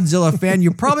are a Godzilla fan,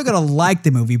 you're probably going to like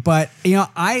the movie. But,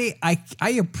 I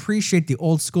appreciate the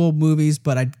old school movies,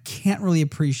 but I can't really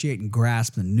appreciate and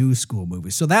grasp the new school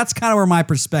movies. So that's kind of where my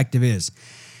perspective is.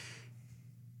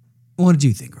 What did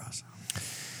you think, Ross?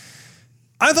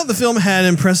 I thought the film had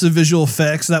impressive visual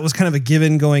effects. That was kind of a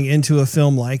given going into a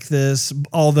film like this,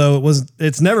 although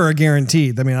it's never a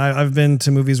guarantee. I mean, I've been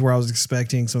to movies where I was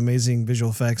expecting some amazing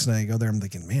visual effects, and I go there, I'm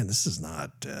thinking, man, this is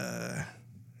not,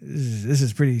 this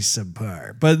is pretty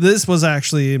subpar. But this was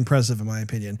actually impressive in my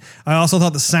opinion. I also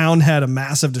thought the sound had a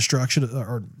massive destructive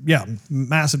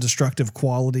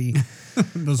quality.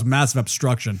 It was massive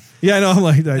obstruction. Yeah, I know. I'm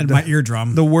like, and my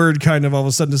eardrum. The word kind of all of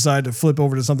a sudden decided to flip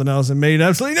over to something else and made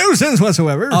absolutely no sense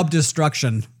whatsoever.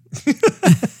 Obdestruction.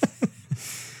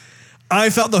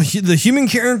 I felt the human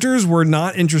characters were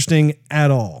not interesting at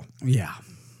all. Yeah.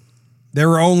 There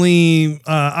were only,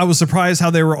 I was surprised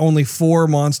how there were only 4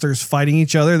 monsters fighting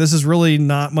each other. This is really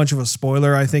not much of a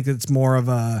spoiler. I think it's more of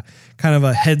a kind of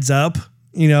a heads up.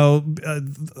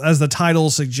 As the title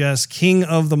suggests, King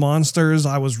of the Monsters,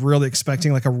 I was really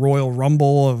expecting like a Royal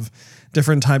Rumble of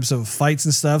different types of fights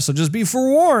and stuff. So just be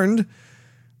forewarned,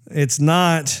 it's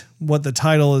not what the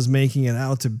title is making it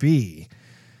out to be.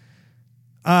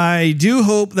 I do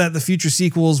hope that the future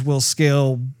sequels will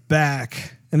scale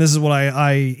back. And this is what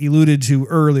I alluded to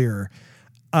earlier.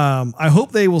 I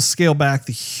hope they will scale back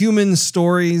the human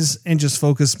stories and just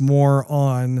focus more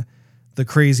on the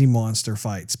crazy monster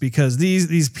fights, because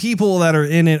these people that are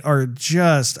in it are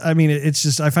just, I mean, it's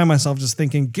just, I find myself just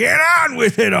thinking, get on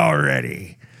with it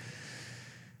already.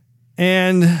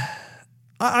 And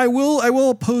I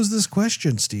will pose this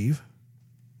question, Steve.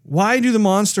 Why do the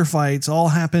monster fights all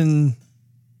happen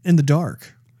in the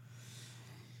dark?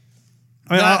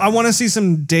 I want to see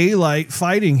some daylight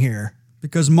fighting here.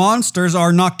 Because monsters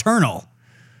are nocturnal.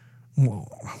 Well,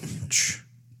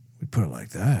 we put it like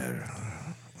that.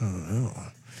 I don't know.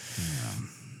 Yeah.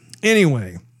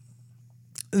 Anyway,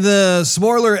 the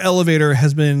spoiler elevator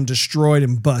has been destroyed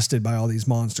and busted by all these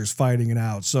monsters fighting it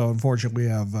out. So unfortunately, we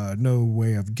have no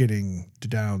way of getting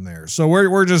down there. So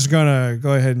we're just gonna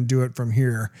go ahead and do it from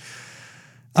here.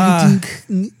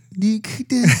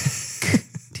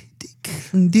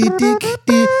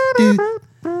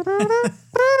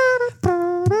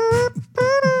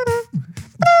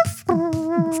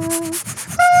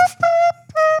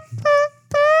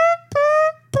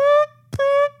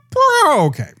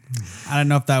 Okay. I don't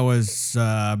know if that was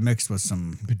mixed with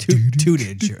some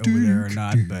tootage over there or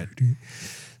not, but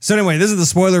so anyway, this is the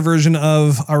spoiler version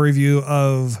of our review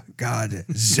of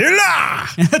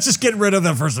Godzilla. Let's just get rid of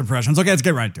the first impressions. Okay, let's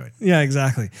get right to it. Yeah,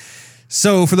 exactly.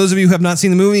 So for those of you who have not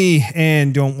seen the movie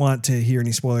and don't want to hear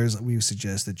any spoilers, we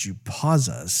suggest that you pause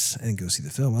us and go see the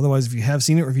film. Otherwise, if you have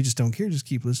seen it or if you just don't care, just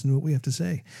keep listening to what we have to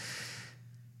say.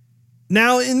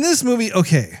 Now, in this movie,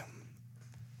 okay,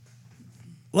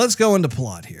 let's go into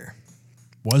plot here.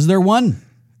 Was there one?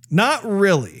 Not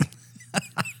really.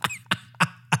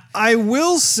 I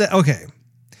will say, okay.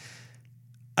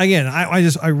 Again,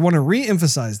 I want to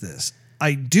re-emphasize this.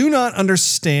 I do not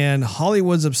understand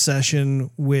Hollywood's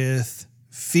obsession with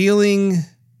feeling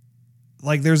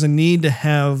like there's a need to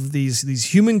have these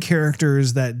human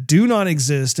characters that do not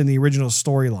exist in the original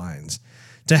storylines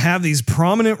to have these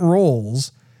prominent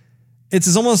roles.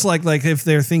 It's almost like if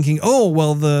they're thinking, oh,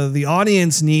 well, the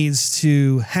audience needs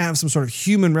to have some sort of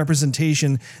human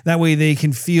representation. That way they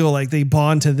can feel like they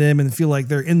bond to them and feel like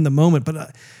they're in the moment.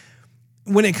 But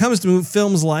when it comes to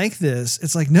films like this,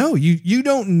 it's like, no, you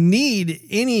don't need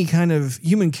any kind of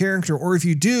human character. Or if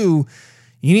you do,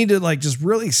 you need to just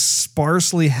really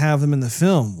sparsely have them in the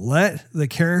film. Let the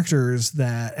characters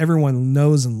that everyone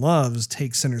knows and loves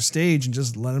take center stage and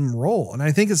just let them roll. And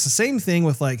I think it's the same thing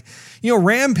with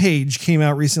Rampage came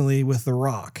out recently with The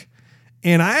Rock.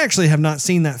 And I actually have not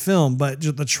seen that film, but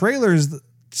the trailers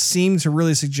seem to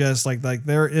really suggest like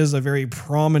there is a very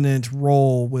prominent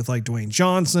role with Dwayne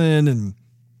Johnson and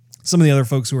some of the other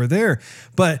folks who are there.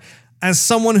 But as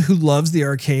someone who loves the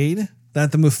arcade,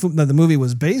 that the movie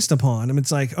was based upon. I mean,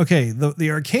 it's like, okay,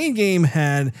 the arcade game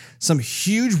had some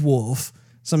huge wolf,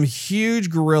 some huge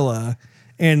gorilla,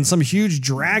 and some huge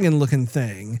dragon looking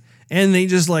thing. And they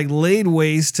just like laid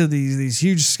waste to these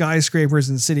huge skyscrapers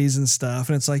and cities and stuff.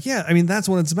 And it's like, yeah, I mean, that's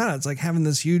what it's about. It's like having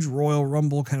this huge Royal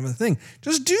Rumble kind of a thing.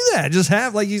 Just do that. Just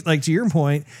have, like to your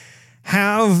point,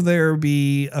 have there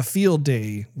be a field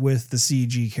day with the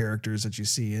CG characters that you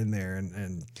see in there.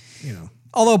 And you know.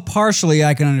 Although partially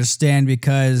I can understand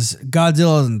because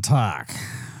Godzilla doesn't talk.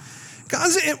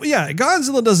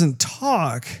 Godzilla doesn't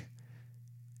talk.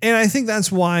 And I think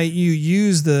that's why you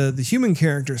use the human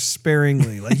characters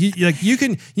sparingly. Like you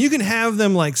can have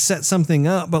them like set something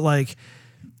up, but like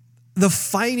the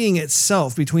fighting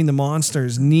itself between the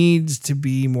monsters needs to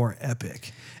be more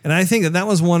epic. And I think that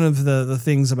was one of the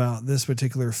things about this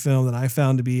particular film that I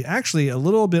found to be actually a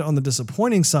little bit on the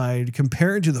disappointing side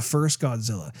compared to the first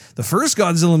Godzilla. The first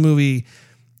Godzilla movie,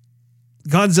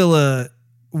 Godzilla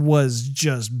was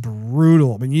just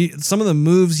brutal. I mean, some of the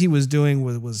moves he was doing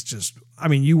was just, I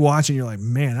mean, you watch and you're like,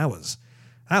 man, that was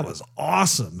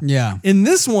awesome. Yeah. In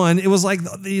this one, it was like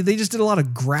they just did a lot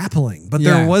of grappling, but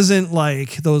there wasn't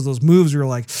like those moves where you're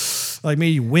like made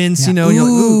you wince, you know, and you're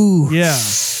like, ooh, yeah.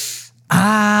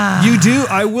 You do.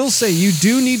 I will say you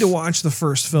do need to watch the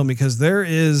first film because there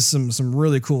is some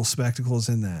really cool spectacles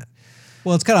in that.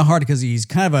 Well, it's kind of hard because he's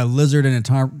kind of a lizard and a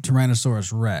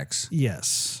Tyrannosaurus Rex.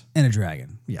 Yes. And a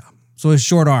dragon. Yeah. So he has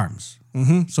short arms.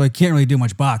 Mm-hmm. So he can't really do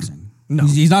much boxing. No.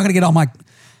 He's not going to get all Mike.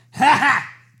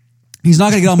 He's not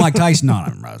going to get all Mike Tyson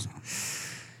on him, Rose.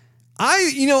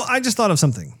 I just thought of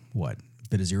something. What?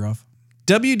 Bit his ear off?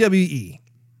 WWE.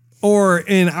 Or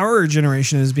in our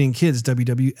generation as being kids,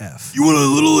 WWF. You want a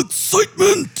little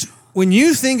excitement? When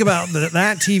you think about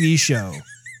that TV show,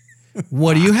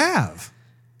 what do you have?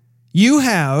 You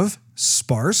have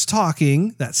sparse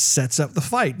talking that sets up the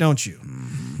fight, don't you?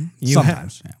 Mm-hmm.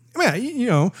 Sometimes.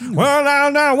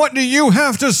 Now, what do you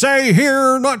have to say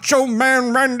here, Nacho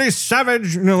Man Randy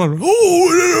Savage? And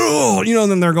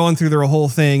then they're going through their whole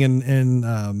thing,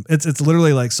 and it's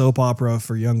literally like soap opera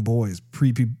for young boys,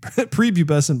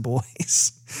 prepubescent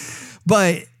boys.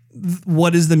 But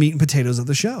what is the meat and potatoes of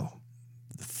the show?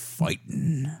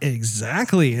 Fighting.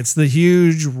 Exactly. It's the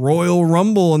huge Royal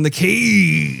Rumble in the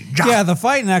cage. Yeah, the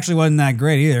fighting actually wasn't that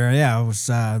great either. Yeah, it was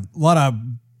a lot of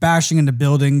bashing into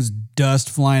buildings, dust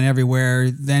flying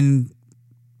everywhere. Then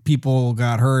people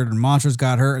got hurt and monsters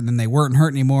got hurt, and then they weren't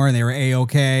hurt anymore and they were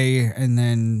A-okay. And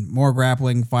then more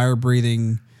grappling, fire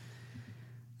breathing.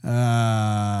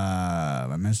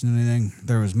 Am I missing anything?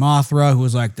 There was Mothra, who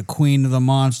was like the queen of the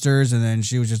monsters, and then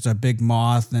she was just a big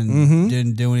moth and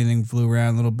didn't do anything, flew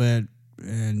around a little bit.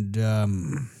 And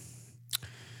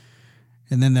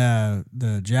then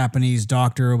the Japanese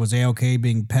doctor was A-okay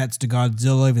being pets to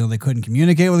Godzilla, even though they couldn't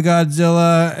communicate with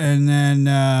Godzilla. And then,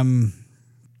 I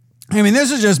mean, this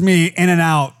is just me in and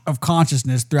out of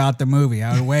consciousness throughout the movie.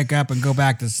 I would wake up and go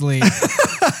back to sleep.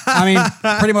 I mean,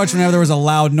 pretty much whenever there was a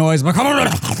loud noise, I'm like,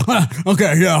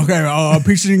 okay,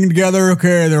 piecing together,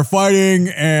 okay, they're fighting,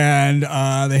 and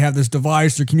they have this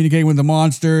device, they're communicating with the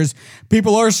monsters.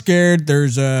 People are scared,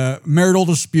 there's a marital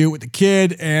dispute with the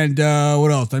kid, and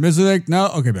what else? Did I miss anything? No?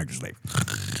 Okay, back to sleep.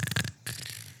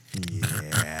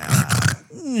 Yeah.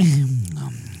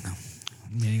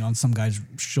 I'm getting on some guy's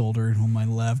shoulder on my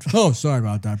left. Oh, sorry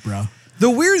about that, bro. The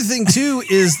weird thing, too,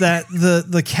 is that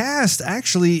the cast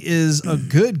actually is a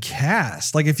good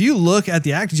cast. Like, if you look at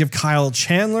the actors, you have Kyle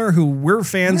Chandler, who we're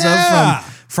fans of from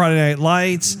Friday Night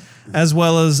Lights, as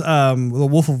well as The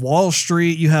Wolf of Wall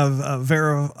Street. You have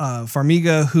Vera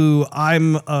Farmiga, who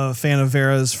I'm a fan of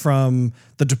Vera's from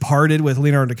The Departed with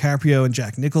Leonardo DiCaprio and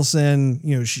Jack Nicholson.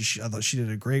 You know, I thought she did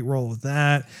a great role with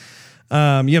that.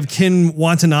 You have Ken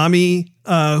Watanabe,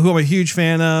 who I'm a huge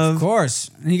fan of. Of course.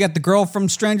 And you got the girl from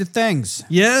Stranger Things.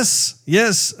 Yes.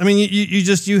 I mean,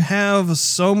 you have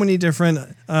so many different,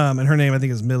 and her name I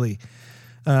think is Millie.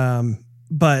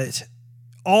 But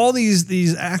all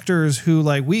these actors who,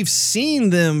 like, we've seen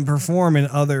them perform in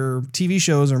other TV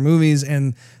shows or movies,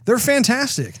 and they're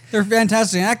fantastic. They're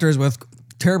fantastic actors with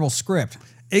terrible script.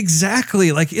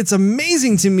 Exactly. Like, it's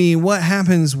amazing to me what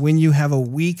happens when you have a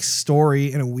weak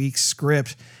story and a weak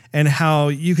script, and how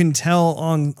you can tell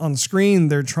on screen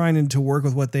they're trying to work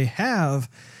with what they have.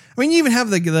 I mean, you even have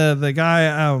the guy,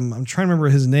 I'm trying to remember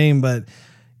his name, but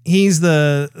he's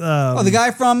the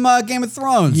guy from Game of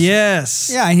Thrones.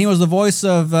 Yes. Yeah, and he was the voice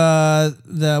of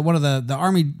one of the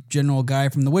army general guy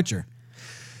from The Witcher.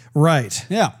 Right.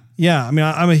 Yeah. Yeah. I mean,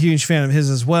 I'm a huge fan of his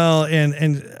as well,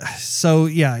 and so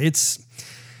yeah,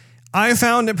 I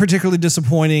found it particularly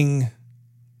disappointing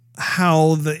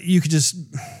how you could just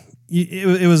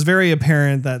it was very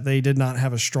apparent that they did not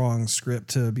have a strong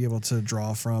script to be able to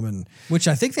draw from. And which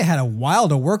I think they had a while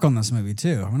to work on this movie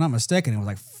too. If I'm not mistaken, it was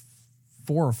like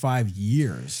 4 or 5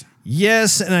 years.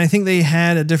 Yes, and I think they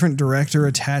had a different director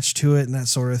attached to it and that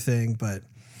sort of thing. But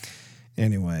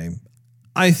anyway,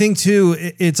 I think too,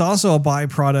 it's also a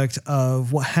byproduct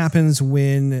of what happens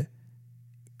when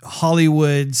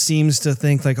Hollywood seems to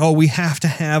think like, oh, we have to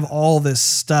have all this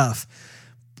stuff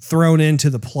thrown into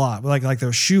the plot. Like they're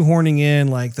shoehorning in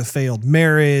like the failed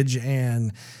marriage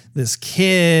and this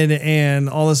kid and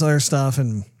all this other stuff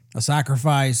and a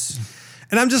sacrifice.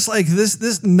 And I'm just like,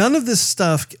 this none of this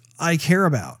stuff I care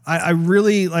about. I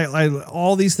really like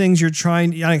all these things you're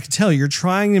trying. I can tell you're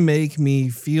trying to make me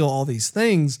feel all these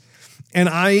things. And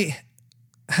I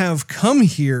have come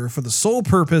here for the sole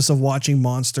purpose of watching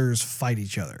monsters fight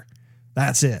each other.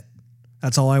 That's it.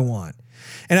 That's all I want.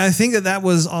 And I think that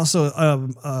was also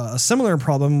a similar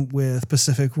problem with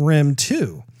Pacific Rim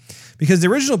 2. Because the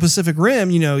original Pacific Rim,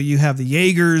 you have the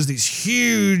Jaegers, these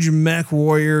huge mech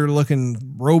warrior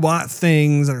looking robot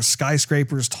things that are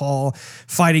skyscrapers tall,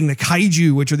 fighting the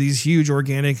kaiju, which are these huge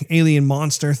organic alien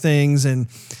monster things. And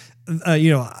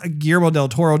Guillermo del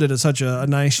Toro did such a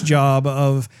nice job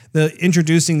of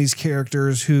introducing these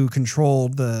characters who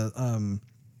controlled the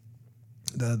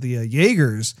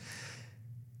Jaegers,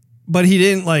 but he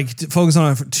didn't focus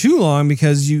on it for too long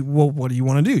because what do you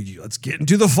want to do? Let's get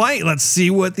into the fight. Let's see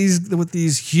what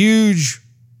these huge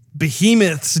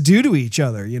behemoths do to each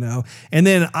other, And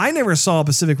then I never saw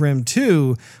Pacific Rim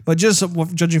 2, but just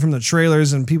judging from the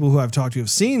trailers and people who I've talked to have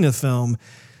seen the film,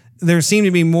 there seemed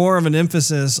to be more of an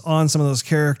emphasis on some of those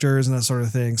characters and that sort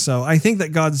of thing. So I think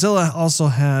that Godzilla also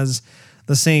has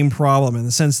the same problem in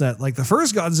the sense that the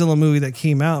first Godzilla movie that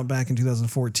came out back in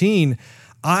 2014,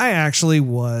 I actually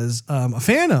was a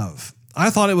fan of. I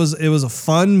thought it was a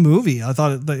fun movie. I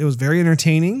thought it was very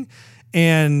entertaining,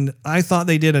 and I thought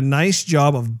they did a nice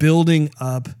job of building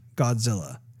up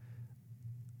Godzilla.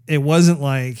 It wasn't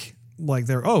like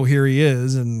they're, oh, here he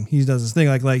is and he does his thing.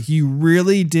 Like you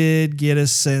really did get a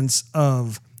sense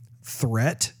of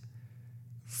threat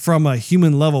from a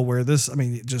human level where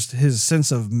just his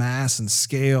sense of mass and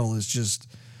scale is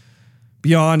just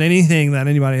beyond anything that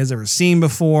anybody has ever seen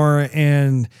before,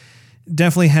 and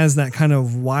definitely has that kind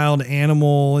of wild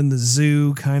animal in the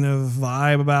zoo kind of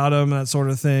vibe about him, that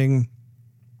sort of thing.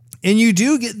 And you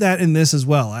do get that in this as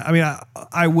well.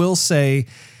 I will say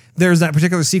there's that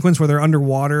particular sequence where they're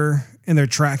underwater and they're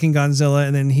tracking Godzilla,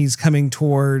 and then he's coming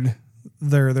toward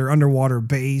their underwater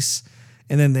base.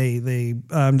 And then they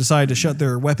decide to shut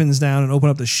their weapons down and open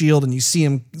up the shield, and you see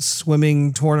him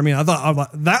swimming toward. I thought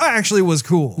that actually was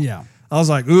cool. Yeah. I was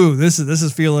like, ooh, this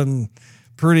is feeling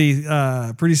pretty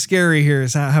scary here,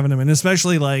 is having him, and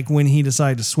especially when he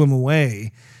decided to swim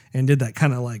away and did that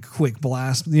kind of quick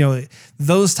blast.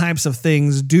 Those types of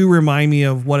things do remind me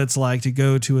of what it's like to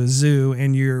go to a zoo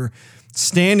and you're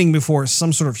standing before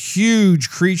some sort of huge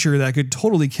creature that could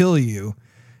totally kill you,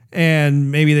 and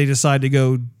maybe they decide to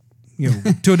go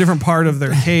to a different part of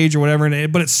their cage or whatever,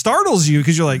 but it startles you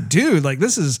because you're like, dude,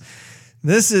 this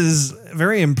is a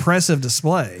very impressive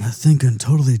display. That thing can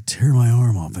totally tear my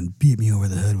arm off and beat me over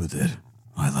the head with it.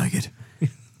 I like it.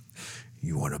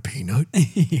 You want a peanut?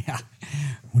 Yeah.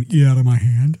 Want to eat out of my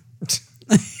hand?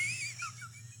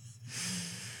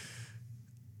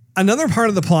 Another part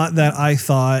of the plot that I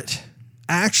thought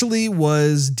actually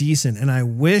was decent, and I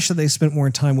wish that they spent more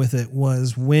time with it,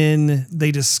 was when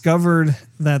they discovered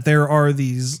that there are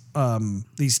these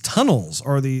tunnels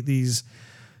or these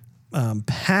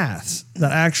paths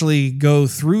that actually go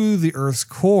through the Earth's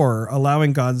core,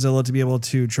 allowing Godzilla to be able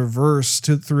to traverse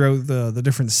throughout the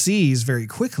different seas very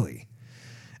quickly.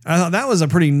 I thought that was a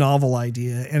pretty novel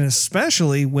idea, and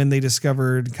especially when they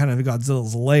discovered kind of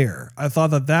Godzilla's lair. I thought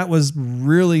that was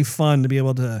really fun to be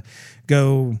able to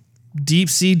go deep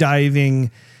sea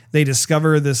diving. They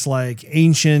discover this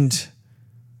ancient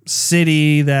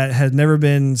city that had never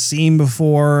been seen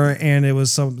before, and it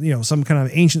was some kind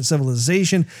of ancient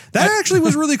civilization that actually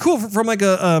was really cool from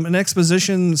an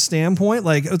exposition standpoint.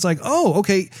 It's oh,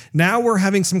 okay, now we're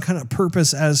having some kind of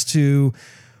purpose as to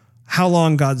how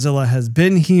long Godzilla has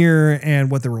been here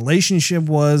and what the relationship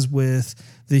was with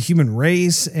the human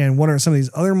race and what are some of these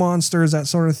other monsters, that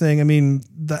sort of thing.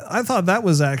 I thought that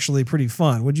was actually pretty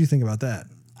fun. What did you think about that?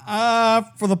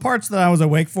 For the parts that I was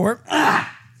awake for.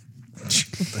 What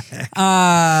the heck?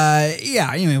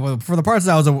 Yeah. For the parts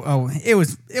that I was,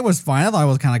 it was fine. I thought it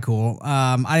was kind of cool.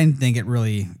 I didn't think it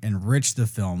really enriched the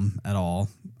film at all.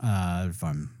 If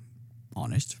I'm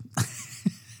honest.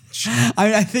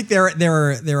 I think they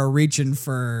were reaching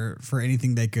for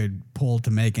anything they could pull to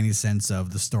make any sense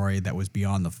of the story that was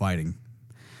beyond the fighting.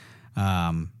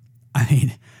 I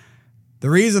mean, the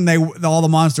reason all the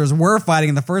monsters were fighting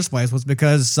in the first place was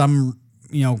because some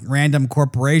random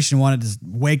corporation wanted to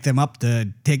wake them up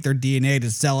to take their DNA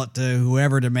to sell it to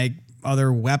whoever to make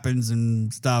other weapons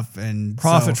and stuff and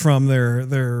profit from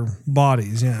their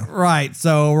bodies. Yeah. Right.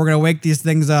 So we're going to wake these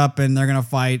things up and they're going to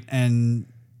fight. And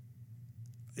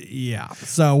yeah.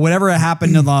 So whatever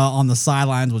happened on the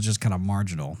sidelines was just kind of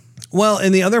marginal. Well,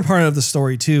 and the other part of the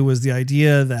story too was the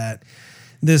idea that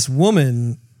this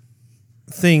woman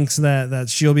thinks that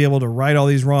she'll be able to right all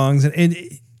these wrongs. And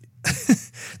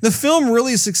the film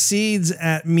really succeeds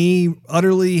at me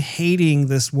utterly hating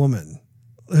this woman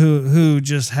who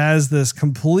just has this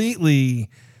completely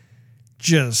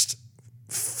just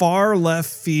far left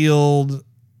field.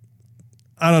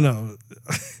 I don't know.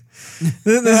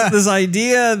 this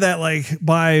idea that like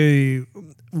by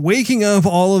waking up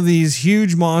all of these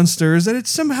huge monsters that it's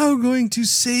somehow going to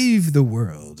save the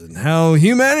world, and how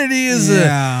humanity is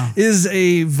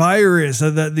a virus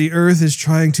that the earth is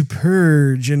trying to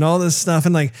purge and all this stuff.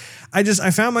 And like, I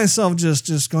found myself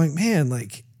just going, man,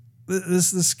 like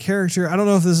this character, I don't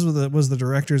know if this was the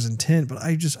director's intent, but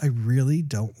I really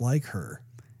don't like her.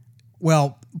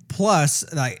 Well, plus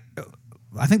I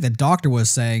think the doctor was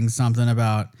saying something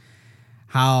about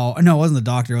how, no, it wasn't the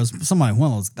doctor. It was somebody,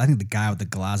 I think the guy with the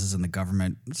glasses in the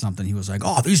government, something. He was like,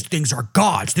 oh, these things are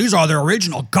gods. These are their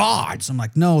original gods. I'm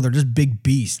like, no, they're just big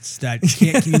beasts that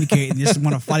can't communicate and just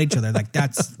want to fight each other. Like,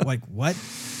 that's like, what?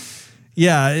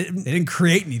 Yeah. They didn't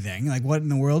create anything. Like, what in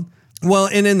the world? Well,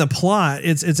 and in the plot,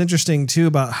 it's interesting too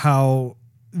about how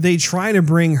they try to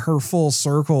bring her full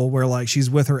circle where like she's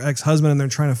with her ex-husband and they're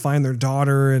trying to find their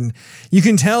daughter, and you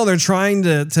can tell they're trying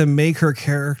to make her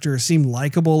character seem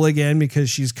likable again because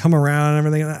she's come around and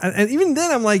everything. And even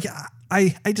then I'm like,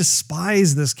 I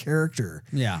despise this character.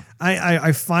 Yeah.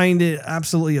 I find it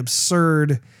absolutely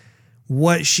absurd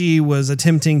what she was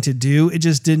attempting to do. It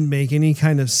just didn't make any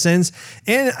kind of sense.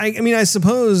 And I mean, I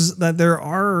suppose that there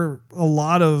are a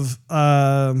lot of,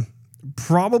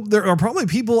 there are probably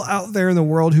people out there in the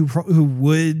world who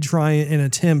would try and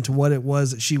attempt what it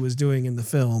was that she was doing in the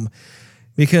film,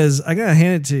 because I gotta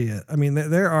hand it to you. I mean,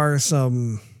 there are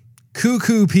some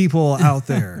cuckoo people out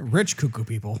there, rich cuckoo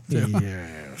people.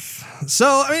 Yes.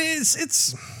 So I mean,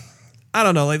 it's I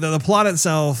don't know. Like the plot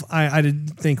itself, I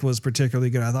didn't think was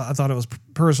particularly good. I thought it was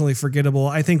personally forgettable.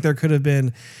 I think there could have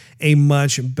been a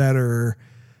much better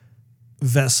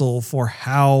vessel for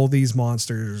how these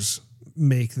monsters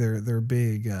make their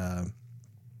big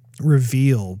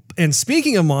reveal. And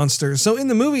speaking of monsters, so in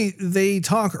the movie they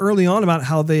talk early on about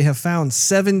how they have found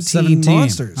 17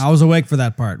 monsters. I was awake for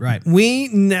that part, right? We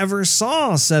never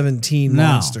saw 17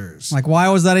 monsters. Like, why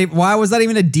was that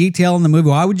even a detail in the movie?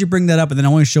 Why would you bring that up and then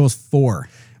only show us 4?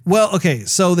 Well, okay,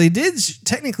 so they did,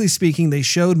 technically speaking, they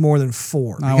showed more than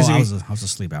 4. Because I was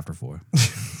asleep after 4.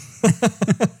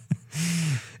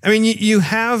 I mean, you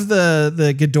have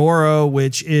the Ghidorah,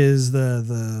 which is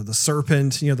the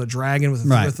serpent, the dragon with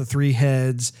the 3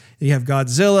 heads. You have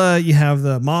Godzilla. You have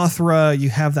the Mothra. You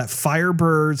have that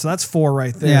Firebird. So that's 4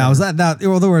 right there. Yeah, was that?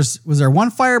 Well, was there one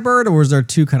Firebird, or was there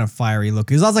 2 kind of fiery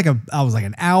looking? Because I was like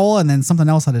an owl, and then something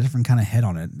else had a different kind of head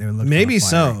on it. They were maybe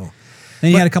so.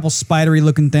 Then you had a couple spidery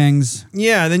looking things.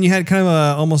 Yeah, then you had kind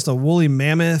of almost a woolly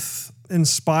mammoth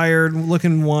inspired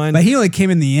looking one. But he only came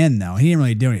in the end, though. He didn't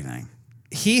really do anything.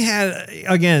 He had,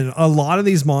 again, a lot of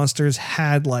these monsters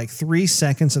had like 3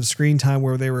 seconds of screen time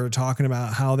where they were talking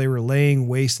about how they were laying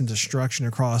waste and destruction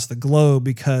across the globe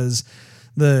because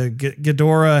the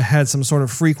Ghidorah had some sort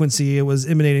of frequency it was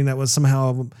emanating that was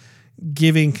somehow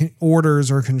giving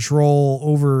orders or control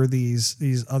over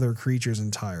these other creatures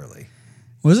entirely.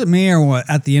 Was it me, or what?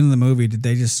 At the end of the movie, did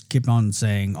they just keep on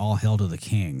saying "All hail to the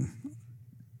king"?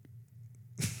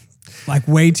 Like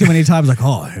way too many times, like,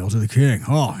 oh, hail to the king.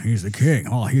 Oh, he's the king.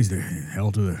 Oh, he's the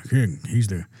hail to the king. He's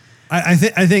the. I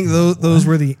think those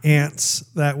were the ants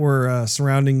that were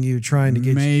surrounding you, trying to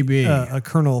get maybe a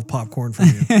kernel of popcorn from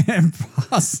you.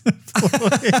 Possibly.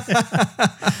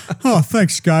 Oh,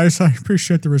 thanks, guys. I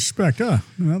appreciate the respect.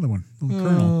 Another one, little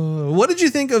kernel. What did you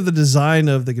think of the design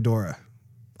of the Ghidorah?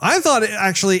 I thought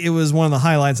it was one of the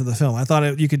highlights of the film. I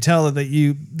thought you could tell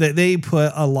that they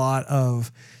put a lot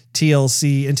of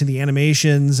TLC into the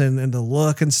animations and the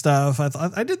look and stuff.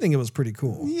 I did think it was pretty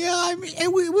cool. Yeah, I mean,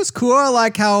 it was cool. I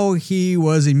like how he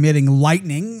was emitting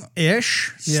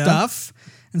lightning-ish stuff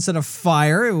instead of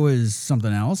fire. It was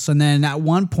something else. And then at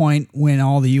one point when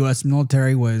all the U.S.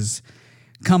 military was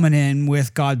coming in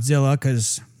with Godzilla,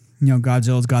 because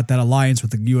Godzilla's got that alliance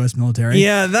with the U.S. military.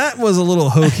 Yeah, that was a little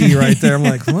hokey right there. I'm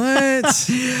like, what?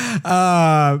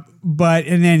 But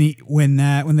and then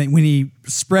when he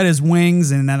spread his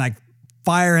wings and then like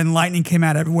fire and lightning came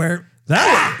out everywhere.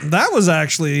 That was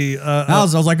actually I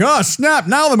was like, oh snap!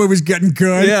 Now the movie's getting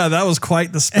good. yeah, that was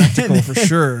quite the spectacle for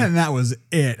sure. And that was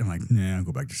it. I'm like, nah, I'll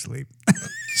go back to sleep.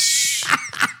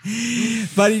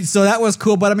 But so that was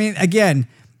cool. But I mean, again,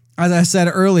 as I said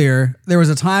earlier, there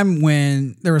was times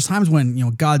when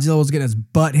Godzilla was getting his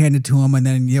butt handed to him, and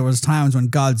then there was times when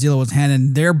Godzilla was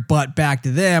handing their butt back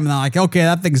to them, and they're like, okay,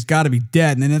 that thing's got to be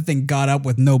dead. And then that thing got up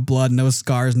with no blood, no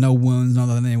scars, no wounds, no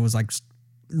nothing. It was like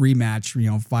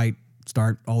rematch, fight,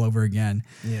 start all over again.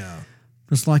 Yeah.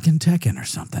 Just like in Tekken or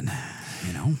something,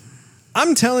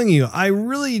 I'm telling you, I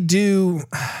really do.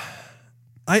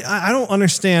 I don't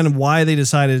understand why they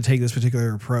decided to take this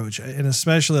particular approach. And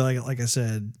especially like I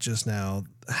said just now,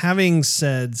 having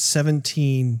said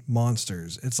 17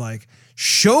 monsters, it's like,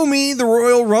 show me the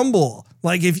Royal Rumble.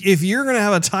 Like if you're going to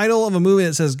have a title of a movie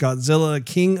that says Godzilla,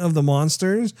 King of the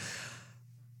Monsters,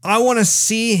 I want to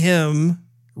see him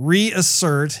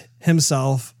reassert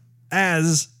himself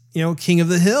as, King of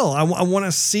the Hill. I want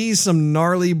to see some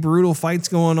gnarly, brutal fights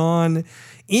going on.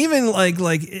 Even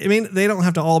they don't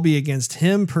have to all be against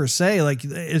him per se. Like,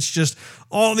 it's just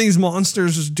all these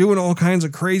monsters just doing all kinds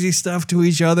of crazy stuff to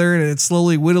each other, and it's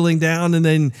slowly whittling down. And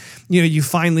then, you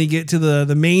finally get to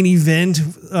the main event,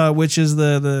 which is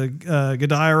the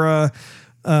Ghidorah,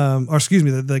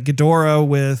 the Ghidorah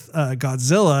with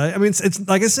Godzilla. I mean, it's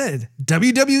like I said,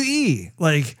 WWE.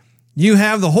 Like, you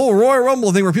have the whole Royal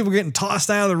Rumble thing where people are getting tossed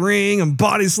out of the ring and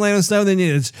body slamming stuff. And then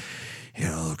it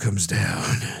all comes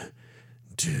down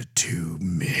to two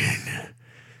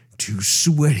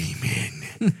sweaty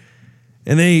men.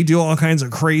 And they do all kinds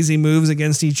of crazy moves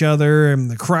against each other,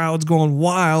 and the crowd's going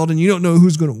wild, and you don't know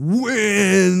who's going to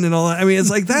win and all that. I mean,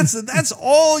 it's like, that's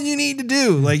all you need to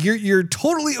do. Like, you're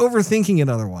totally overthinking it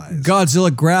otherwise.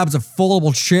 Godzilla grabs a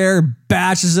foldable chair,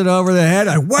 bashes it over the head.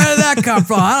 Like, where did that come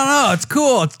from? I don't know. It's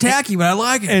cool. It's tacky, but I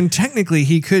like it. And technically,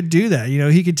 he could do that.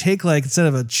 He could take, instead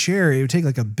of a chair, he would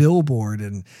take a billboard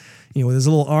and, with his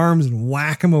little arms and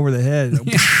whack him over the head.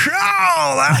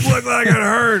 Oh, that looked like it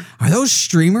hurt. Are those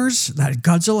streamers that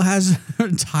Godzilla has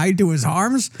tied to his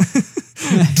arms?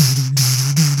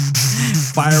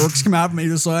 Fireworks come out from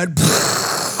either side.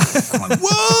 I'm like,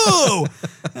 whoa!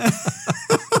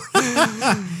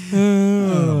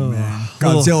 Oh, man.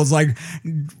 Godzilla's like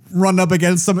running up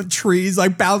against some trees,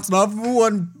 like bouncing off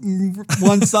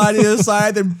one side to the other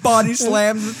side, then body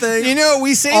slams the thing.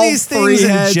 We say these things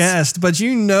in jest, but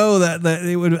that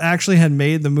it would actually have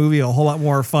made the movie a whole lot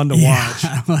more fun to watch.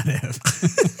 What if?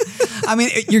 I mean,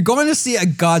 you're going to see a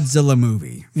Godzilla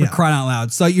movie, for crying out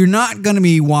loud. So you're not going to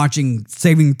be watching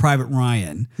Saving Private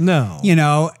Ryan. No.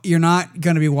 You're not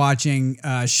going to be watching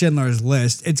Schindler's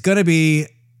List. It's going to be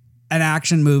an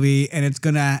action movie, and it's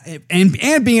gonna and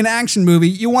being an action movie,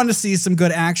 you want to see some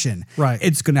good action. Right.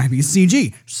 It's gonna be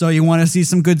CG, so you want to see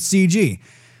some good CG.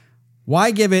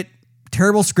 Why give it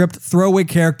terrible script, throwaway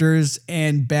characters,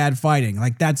 and bad fighting?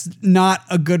 Like, that's not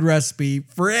a good recipe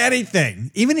for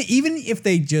anything. Even if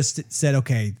they just said,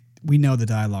 okay, we know the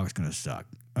dialogue's gonna suck.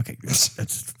 Okay,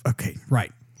 that's okay,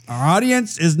 right. Our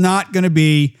audience is not gonna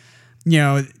be,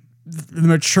 the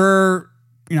mature.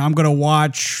 I'm gonna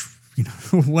watch.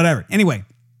 Whatever. Anyway,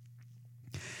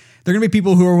 they're going to be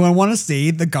people who are going to want to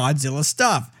see the Godzilla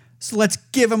stuff. So let's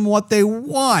give them what they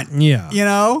want. Yeah.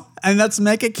 And let's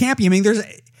make it campy. I mean,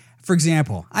 for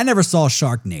example, I never saw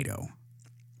Sharknado.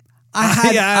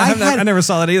 I never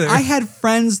saw that either. I had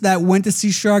friends that went to see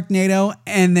Sharknado,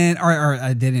 and then, or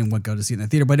I didn't go to see it in the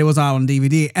theater, but it was out on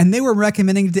DVD, and they were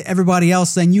recommending it to everybody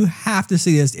else, saying, you have to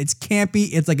see this. It's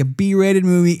campy. It's like a B-rated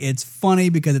movie. It's funny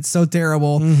because it's so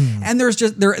terrible. Mm-hmm. And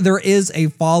there is a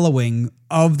following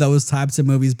of those types of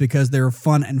movies because they're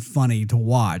fun and funny to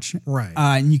watch. Right.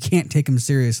 And you can't take them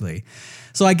seriously.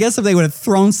 So I guess if they would have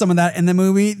thrown some of that in the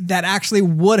movie, that actually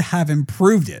would have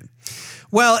improved it.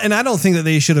 Well, and I don't think that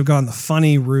they should have gone the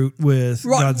funny route with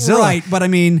Godzilla. Right, but I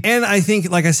mean... And I think,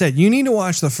 like I said, you need to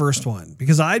watch the first one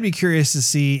because I'd be curious to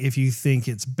see if you think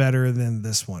it's better than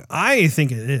this one. I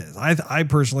think it is. I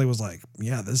personally was like,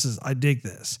 yeah, I dig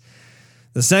this.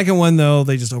 The second one, though,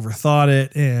 they just overthought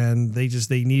it and they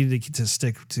needed to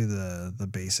stick to the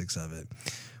basics of it.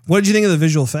 What did you think of the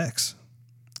visual effects?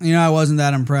 I wasn't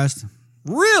that impressed.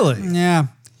 Really? Yeah.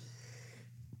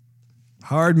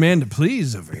 Hard man to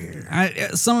please over here.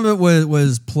 Some of it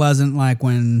was pleasant, like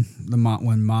when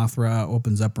Mothra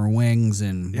opens up her wings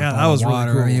and that was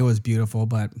water. Really cool. I mean, it was beautiful,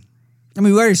 but I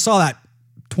mean, we already saw that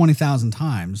 20,000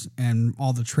 times, and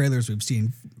all the trailers we've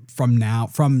seen from now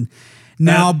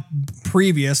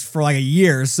previous for like a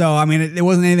year. So I mean, it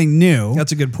wasn't anything new.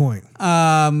 That's a good point.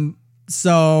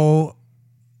 So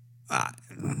I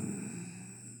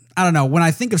don't know. When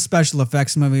I think of special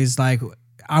effects movies, like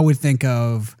I would think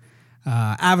of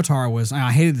Avatar was,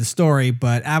 I hated the story,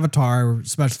 but Avatar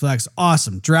special effects,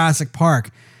 awesome. Jurassic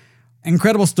Park,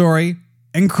 incredible story,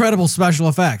 incredible special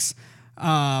effects.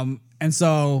 And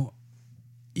so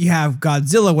you have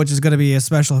Godzilla, which is going to be a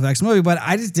special effects movie, but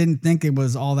I just didn't think it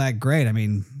was all that great. I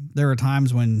mean, there were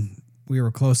times when we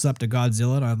were close up to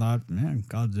Godzilla and I thought, man,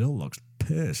 Godzilla looks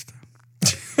pissed.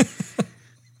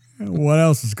 What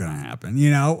else is going to happen?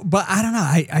 You know, but I don't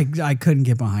know. I couldn't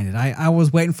get behind it. I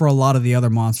was waiting for a lot of the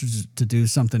other monsters to do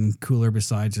something cooler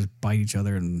besides just bite each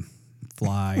other and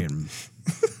fly and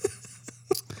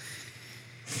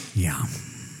yeah.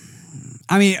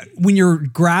 I mean, when you're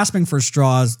grasping for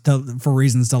straws for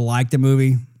reasons to like the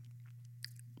movie,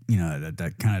 you know,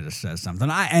 that kind of just says something.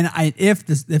 If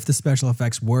the special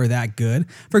effects were that good,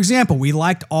 for example, we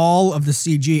liked all of the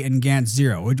CG in Gantz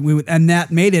Zero, and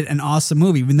that made it an awesome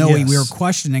movie. Even though we were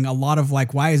questioning a lot of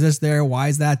like, why is this there? Why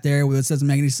is that there? Well, this doesn't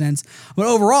make any sense. But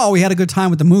overall, we had a good time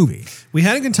with the movie. We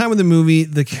had a good time with the movie.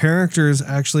 The characters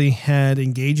actually had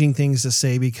engaging things to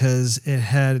say because it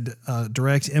had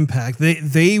direct impact.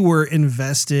 They were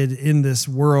invested in this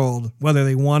world, whether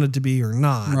they wanted to be or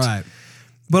not. Right.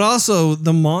 But also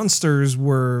the monsters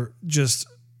were just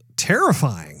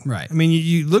terrifying. Right. I mean,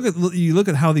 you look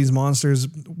at how these monsters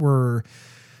were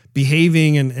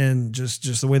behaving and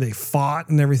just the way they fought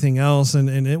and everything else. And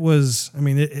it was, I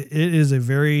mean, it is a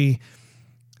very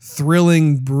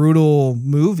thrilling, brutal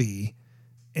movie.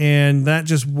 And that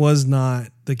just was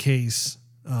not the case,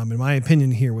 in my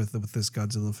opinion, here with this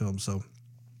Godzilla film. So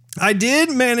I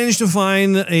did manage to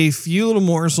find a few little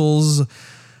morsels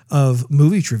of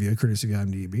movie trivia, courtesy of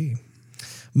IMDb.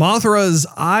 Mothra's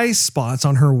eye spots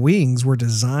on her wings were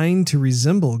designed to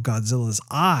resemble Godzilla's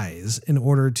eyes in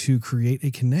order to create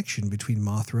a connection between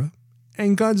Mothra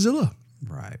and Godzilla.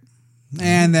 Right.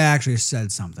 And they actually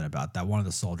said something about that. One of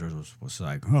the soldiers was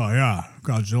like, oh yeah,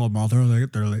 Godzilla and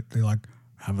Mothra, they like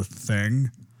have a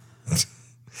thing.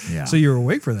 Yeah. So you were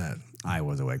awake for that. I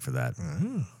was awake for that.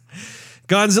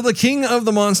 Godzilla, King of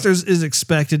the Monsters, is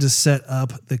expected to set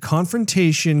up the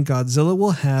confrontation Godzilla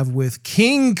will have with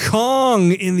King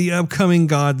Kong in the upcoming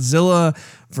Godzilla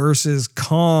vs.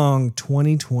 Kong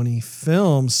 2020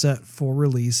 film set for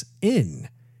release in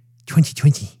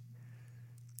 2020.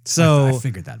 So I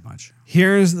figured that much.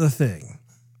 Here's the thing.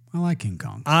 I like King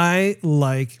Kong. I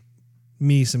like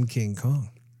me some King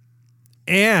Kong.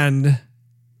 And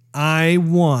I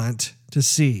want to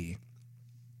see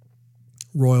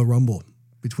Royal Rumble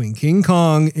between King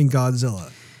Kong and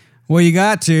Godzilla. Well, you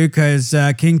got to, because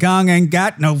King Kong ain't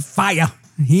got no fire.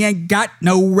 He ain't got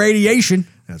no radiation.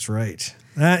 That's right.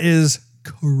 That is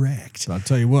correct. So I'll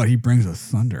tell you what, he brings a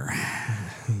thunder.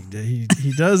 He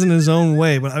does in his own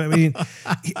way. But I mean,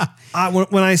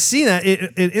 when I see that,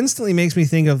 it instantly makes me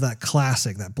think of that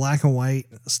classic, that black and white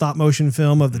stop motion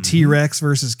film of the T-Rex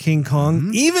versus King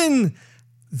Kong. Even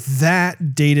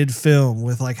that dated film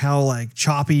with like how like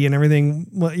choppy and everything,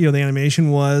 you know, the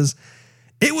animation was,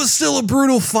 it was still a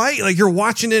brutal fight. Like you're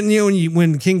watching it and, you know,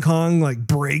 when King Kong like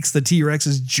breaks the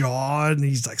T-Rex's jaw and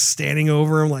he's like standing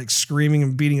over him, like screaming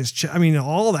and beating his chest. I mean,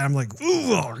 all that I'm like,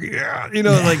 ooh, oh, yeah, you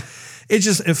know, like it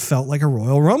felt like a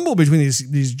Royal Rumble between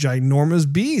these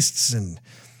ginormous beasts. And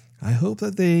I hope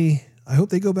they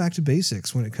go back to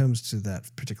basics when it comes to that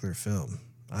particular film.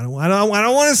 I don't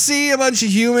want to see a bunch of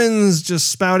humans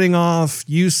just spouting off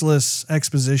useless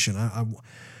exposition. I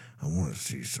want to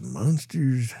see some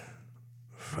monsters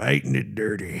fighting it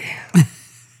dirty,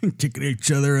 kicking each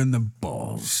other in the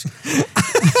balls.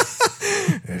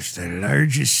 That's the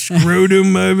largest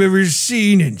scrotum I've ever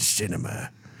seen in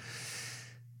cinema.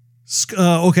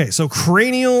 Okay, so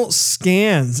cranial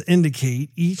scans indicate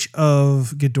each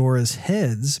of Ghidorah's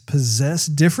heads possess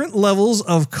different levels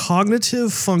of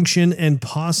cognitive function and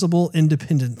possible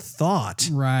independent thought.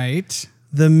 Right.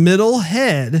 The middle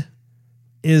head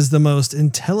is the most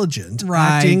intelligent,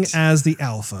 acting as the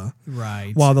alpha.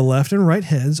 Right. While the left and right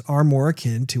heads are more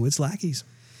akin to its lackeys.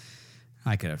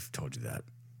 I could have told you that.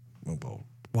 Well,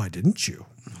 why didn't you?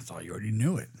 I thought you already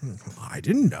knew it. I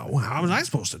didn't know. How was I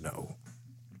supposed to know?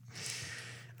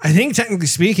 I think technically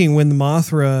speaking, when the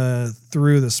Mothra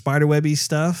threw the spiderwebby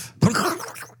stuff,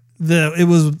 it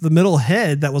was the middle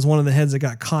head that was one of the heads that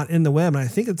got caught in the web, and I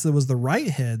think it was the right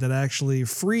head that actually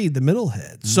freed the middle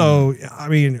head. So, I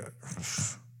mean,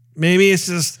 maybe it's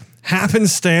just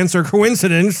happenstance or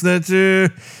coincidence that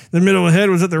the middle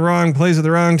head was at the wrong place at the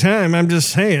wrong time. I'm just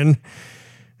saying.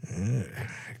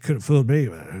 It could have fooled me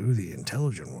about who the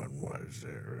intelligent one was.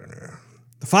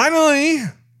 Finally,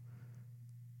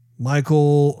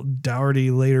 Michael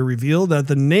Dougherty later revealed that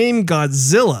the name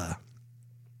Godzilla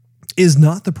is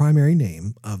not the primary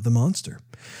name of the monster,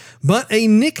 but a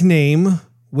nickname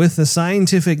with the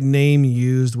scientific name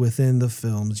used within the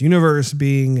film's universe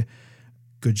being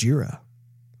Gojira.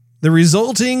 The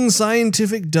resulting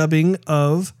scientific dubbing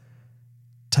of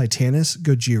Titanus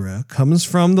Gojira comes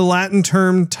from the Latin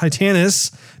term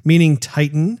Titanus, meaning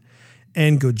Titan,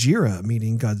 and Gojira,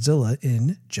 meaning Godzilla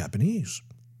in Japanese.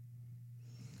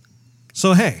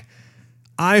 So, hey,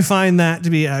 I find that to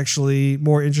be actually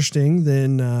more interesting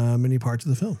than many parts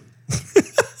of the film.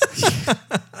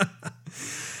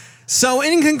 So,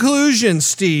 in conclusion,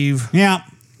 Steve, Yeah.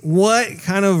 what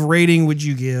kind of rating would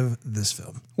you give this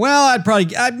film? Well, I'd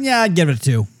give it a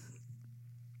 2.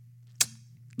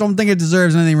 Don't think it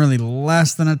deserves anything really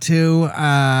less than a 2.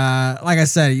 Like I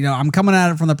said, I'm coming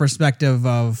at it from the perspective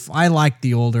of I like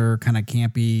the older kind of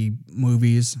campy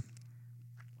movies.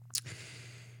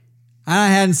 I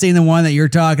hadn't seen the one that you're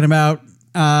talking about.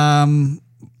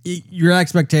 Your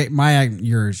expectations. My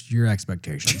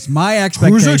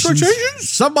expectations. Whose expectations?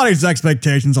 Somebody's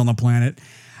expectations on the planet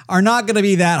are not going to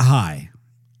be that high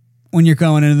when you're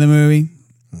going into the movie.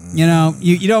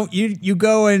 You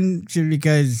go in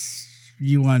because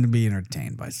you want to be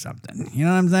entertained by something. You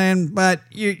know what I'm saying? But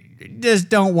you just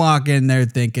don't walk in there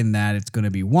thinking that it's going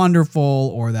to be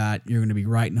wonderful or that you're going to be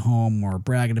writing home or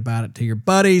bragging about it to your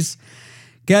buddies,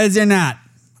 because you're not.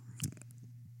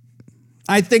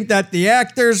 I think that the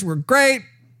actors were great.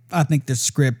 I think the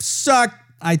script sucked.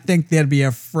 I think they'd be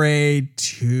afraid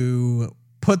to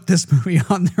put this movie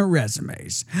on their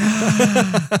resumes.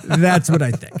 That's what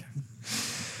I think.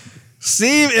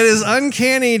 Steve, it is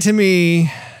uncanny to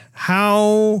me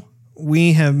how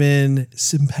we have been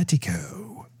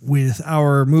simpatico with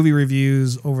our movie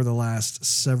reviews over the last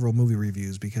several movie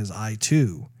reviews, because I,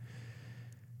 too,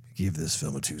 give this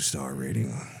film a 2-star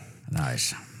rating.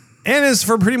 Nice. And it's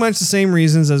for pretty much the same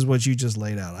reasons as what you just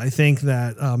laid out. I think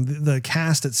that the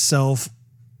cast itself,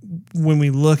 when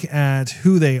we look at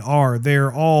who they are,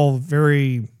 they're all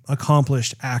very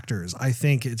accomplished actors. I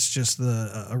think it's just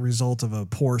a result of a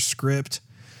poor script,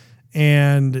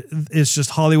 and it's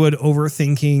just Hollywood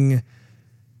overthinking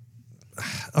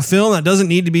a film that doesn't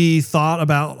need to be thought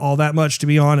about all that much, to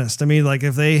be honest. I mean, like,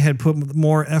 if they had put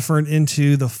more effort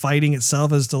into the fighting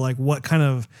itself as to like what kind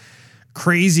of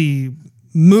crazy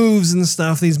moves and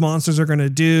stuff these monsters are going to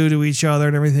do to each other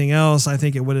and everything else, I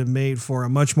think it would have made for a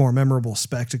much more memorable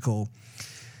spectacle.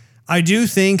 I do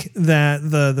think that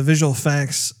the visual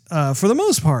effects, for the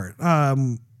most part,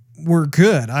 were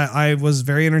good. I was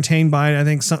very entertained by it. I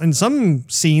think in some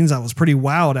scenes I was pretty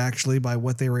wowed, actually, by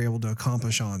what they were able to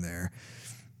accomplish on there.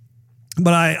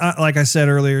 But I like I said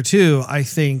earlier too, I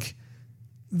think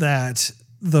that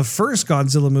the first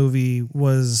Godzilla movie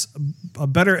was a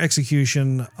better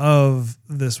execution of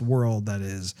this world that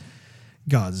is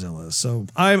Godzilla. So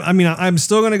I'm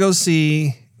still going to go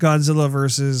see Godzilla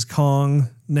versus Kong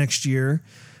next year,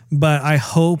 but I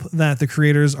hope that the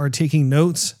creators are taking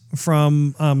notes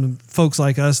from folks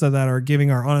like us that are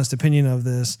giving our honest opinion of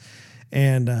this,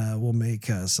 and we'll make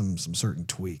some certain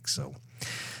tweaks. So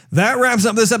that wraps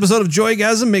up this episode of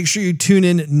Joygasm. Make sure you tune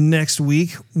in next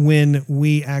week when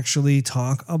we actually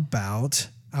talk about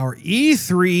our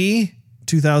E3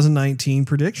 2019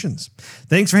 predictions.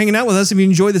 Thanks for hanging out with us. If you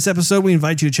enjoyed this episode, we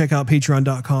invite you to check out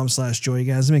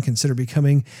patreon.com/joygasm and consider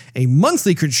becoming a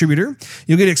monthly contributor.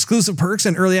 You'll get exclusive perks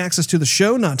and early access to the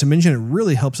show. Not to mention, it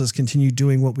really helps us continue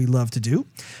doing what we love to do.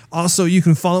 Also, you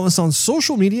can follow us on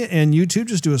social media and YouTube.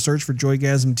 Just do a search for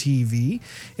Joygasm TV.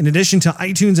 In addition to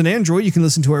iTunes and Android, you can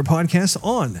listen to our podcast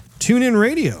on TuneIn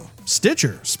Radio,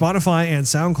 Stitcher, Spotify, and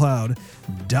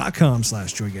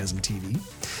SoundCloud.com/JoygasmTV.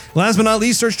 Last but not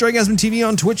least, search Joygasm TV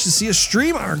on Twitch to see us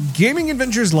stream our gaming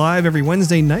adventures live every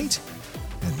Wednesday night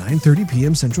at 9:30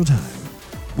 p.m. Central Time.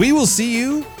 We will see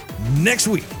you next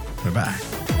week. Bye-bye.